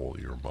soul, all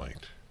your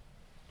might.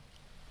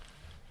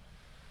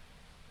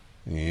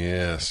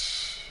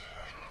 Yes.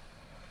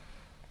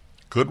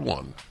 Good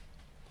one.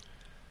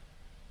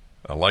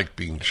 I like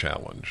being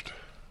challenged.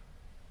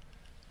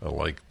 I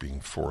like being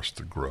forced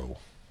to grow.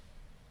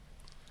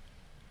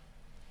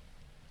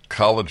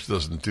 College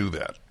doesn't do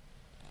that.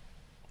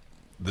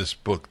 This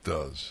book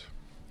does.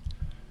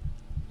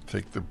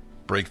 Take the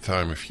break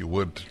time, if you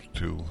would,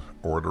 to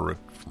order it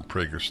from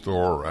Prager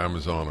Store or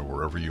Amazon or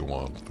wherever you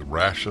want. The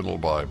Rational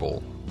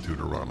Bible,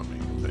 Deuteronomy.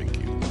 Thank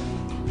you.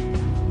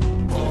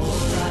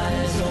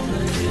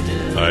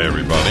 Hi,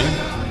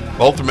 everybody.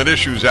 Ultimate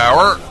Issues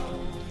Hour.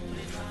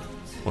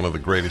 One of the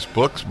greatest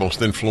books,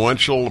 most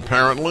influential,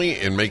 apparently,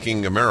 in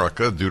making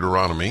America,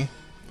 Deuteronomy.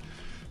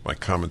 My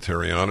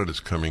commentary on it is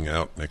coming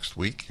out next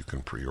week. You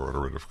can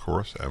pre-order it, of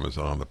course.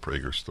 Amazon, the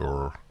Prager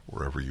Store,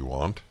 wherever you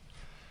want.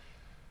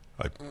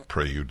 I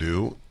pray you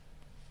do.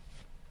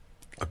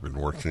 I've been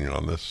working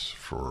on this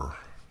for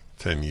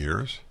 10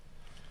 years.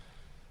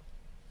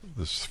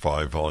 This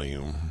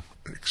 5-volume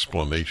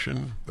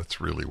explanation, that's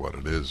really what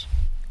it is.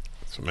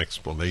 It's an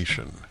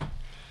explanation.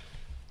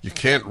 You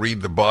can't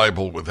read the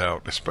Bible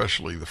without,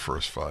 especially the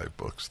first 5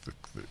 books, the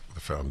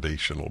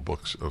foundational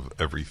books of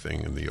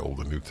everything in the Old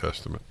and New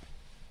Testament,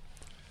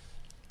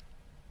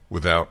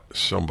 without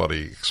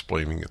somebody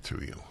explaining it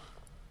to you.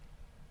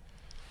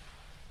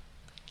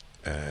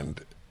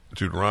 And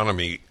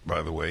Deuteronomy,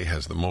 by the way,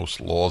 has the most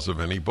laws of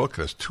any book.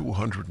 It has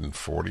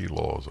 240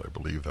 laws. I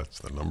believe that's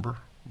the number.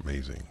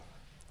 Amazing.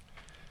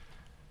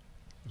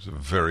 It was a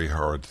very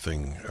hard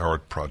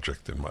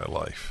project in my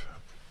life.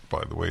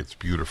 By the way, it's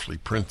beautifully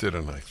printed,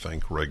 and I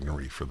thank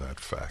Regnery for that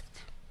fact.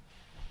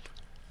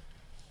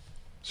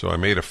 So I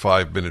made a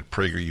 5-minute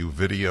PragerU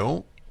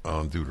video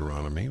on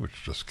Deuteronomy,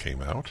 which just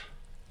came out.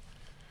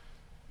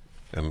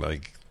 And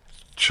I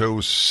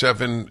chose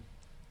 7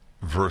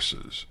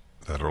 verses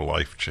that are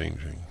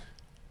life-changing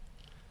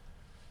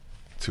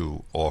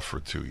to offer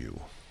to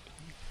you.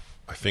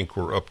 I think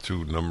we're up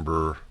to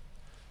number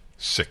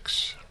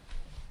 6.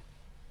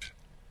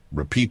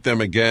 Repeat them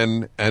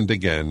again and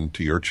again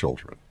to your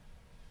children.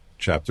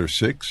 Chapter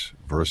 6,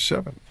 verse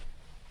 7.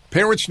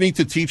 Parents need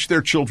to teach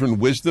their children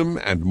wisdom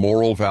and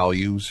moral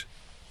values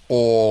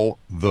all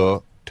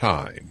the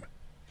time.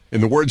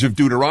 In the words of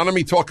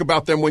Deuteronomy, talk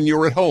about them when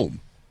you're at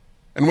home,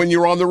 and when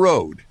you're on the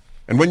road,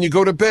 and when you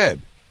go to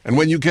bed, and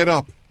when you get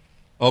up.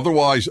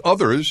 Otherwise,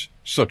 others,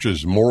 such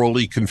as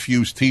morally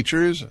confused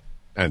teachers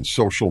and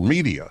social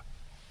media,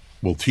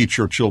 will teach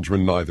your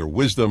children neither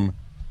wisdom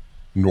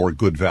nor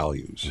good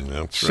values.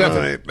 That's 7.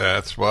 right.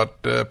 That's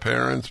what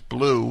parents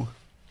blew.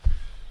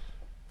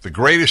 The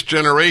greatest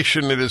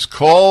generation, it is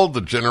called,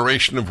 the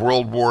generation of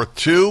World War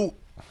II.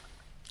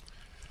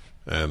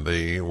 And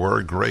they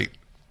were great.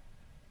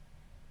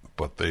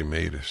 But they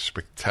made a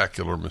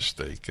spectacular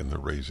mistake in the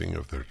raising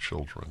of their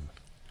children.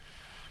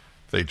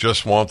 They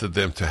just wanted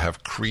them to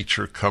have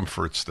creature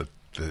comforts that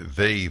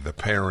they, the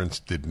parents,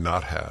 did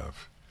not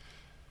have.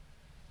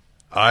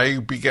 I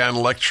began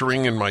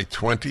lecturing in my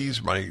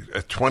 20s,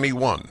 at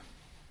 21.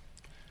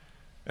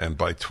 And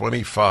by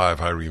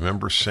 25, I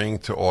remember saying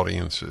to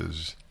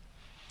audiences,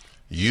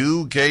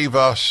 you gave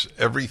us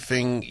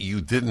everything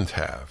you didn't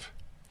have.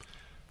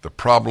 The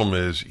problem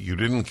is you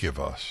didn't give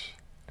us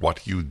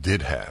what you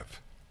did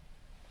have.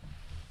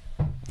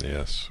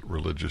 Yes,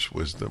 religious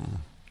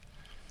wisdom.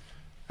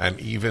 And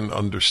even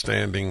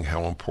understanding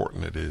how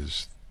important it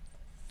is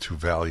to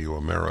value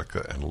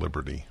America and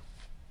liberty.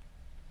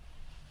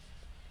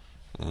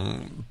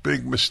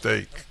 Big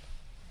mistake.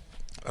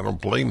 I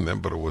don't blame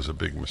them, but it was a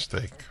big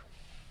mistake.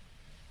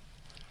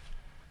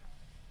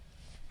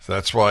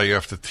 That's why you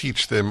have to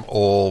teach them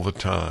all the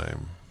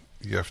time.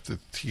 You have to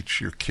teach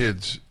your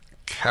kids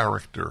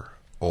character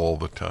all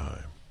the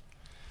time.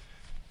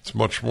 It's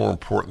much more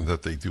important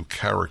that they do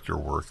character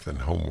work than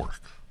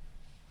homework.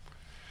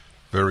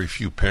 Very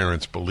few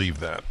parents believe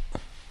that.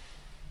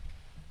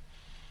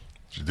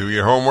 Did you do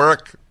your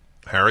homework?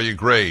 How are your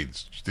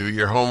grades? Did you do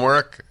your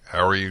homework?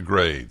 How are your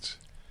grades?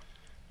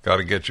 Got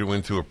to get you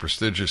into a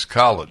prestigious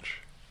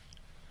college.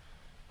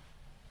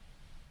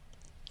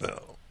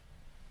 No.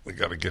 We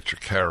got to get your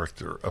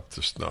character up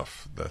to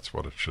snuff. That's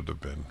what it should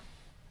have been.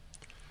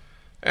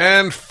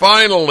 And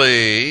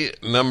finally,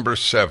 number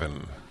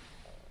 7.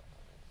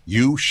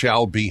 You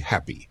shall be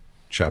happy.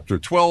 Chapter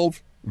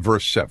 12,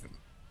 verse 7.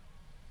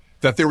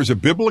 That there is a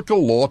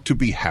biblical law to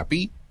be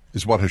happy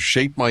is what has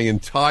shaped my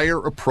entire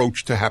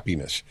approach to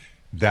happiness.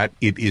 That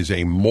it is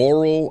a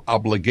moral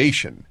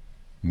obligation,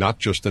 not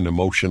just an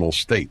emotional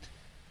state.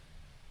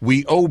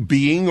 We owe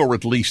being, or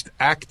at least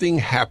acting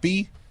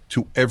happy,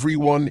 to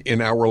everyone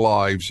in our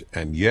lives,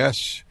 and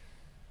yes,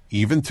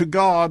 even to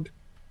God,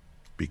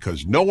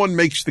 because no one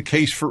makes the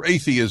case for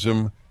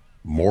atheism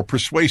more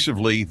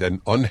persuasively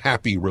than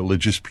unhappy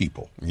religious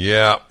people.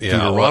 Yeah.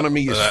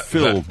 Deuteronomy is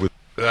filled with...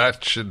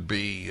 That should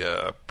be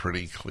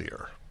pretty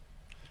clear.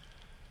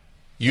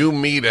 You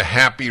meet a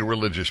happy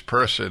religious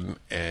person,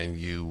 and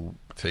you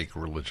take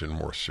religion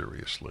more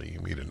seriously.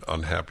 You meet an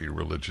unhappy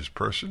religious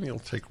person, you'll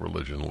take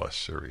religion less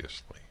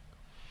seriously.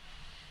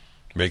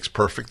 Makes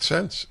perfect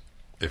sense.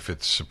 If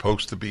it's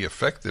supposed to be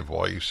effective,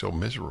 why are you so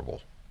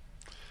miserable?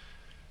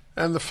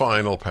 And the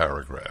final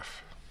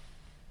paragraph.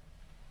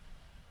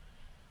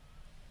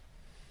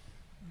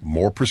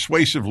 More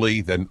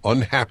persuasively than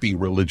unhappy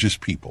religious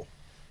people.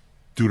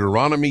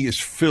 Deuteronomy is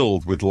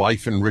filled with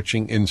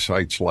life-enriching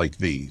insights like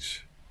these.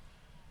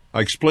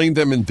 I explained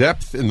them in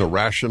depth in the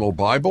Rational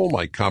Bible,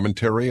 my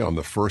commentary on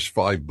the first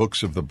 5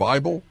 books of the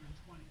Bible.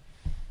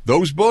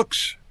 Those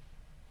books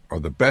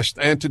are the best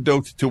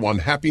antidote to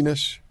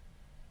unhappiness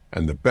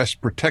and the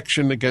best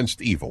protection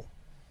against evil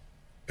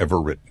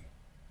ever written.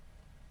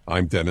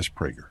 I'm Dennis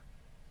Prager.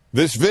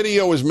 This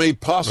video is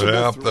made possible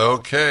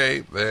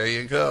okay, there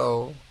you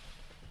go.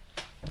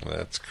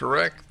 That's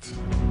correct.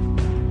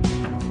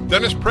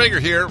 Dennis Prager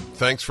here.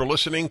 Thanks for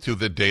listening to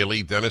the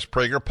Daily Dennis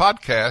Prager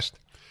Podcast.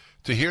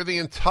 To hear the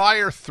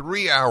entire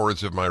 3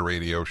 hours of my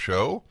radio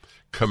show,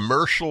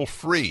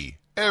 commercial-free,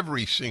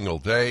 every single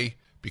day,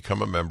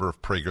 become a member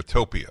of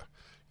Pragertopia.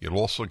 You'll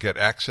also get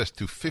access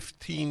to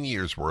 15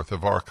 years' worth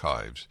of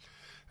archives,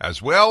 as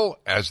well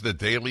as the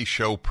daily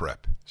show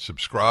prep.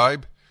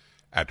 Subscribe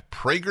at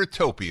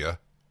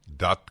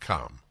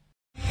Pragertopia.com.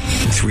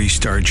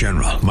 3-star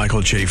General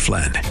Michael J.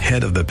 Flynn,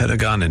 head of the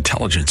Pentagon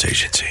Intelligence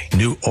Agency,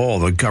 knew all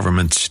the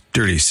government's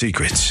dirty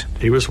secrets.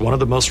 He was one of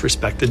the most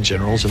respected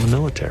generals in the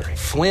military.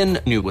 Flynn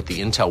knew what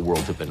the intel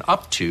world had been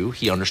up to.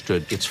 He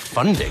understood its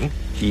funding.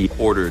 He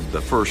ordered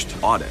the first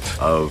audit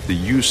of the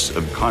use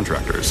of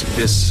contractors.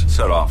 This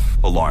set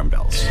off alarm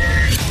bells.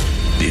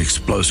 The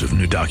explosive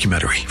new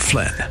documentary,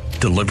 Flynn,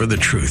 deliver the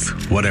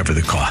truth, whatever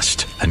the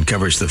cost,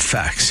 uncovers the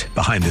facts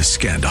behind this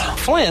scandal.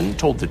 Flynn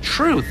told the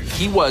truth.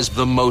 He was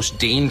the most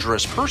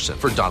dangerous person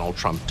for Donald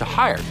Trump to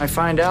hire. I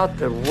find out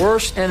the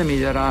worst enemy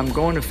that I'm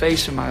going to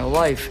face in my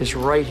life is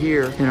right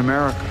here in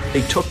America.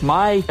 They took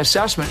my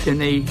assessment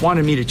and they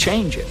wanted me to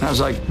change it. And I was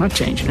like, I'm not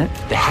changing it.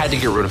 They had to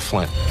get rid of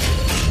Flynn.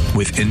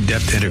 With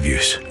in-depth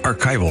interviews,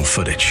 archival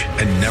footage,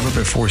 and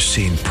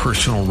never-before-seen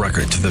personal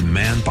records of the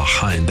man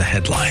behind the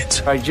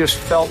headlines. I just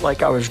felt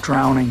like I was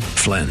drowning.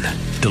 Flynn,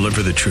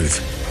 deliver the truth,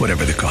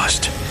 whatever the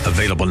cost.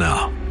 Available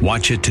now.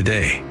 Watch it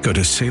today. Go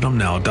to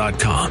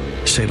salemnow.com.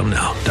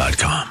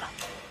 salemnow.com.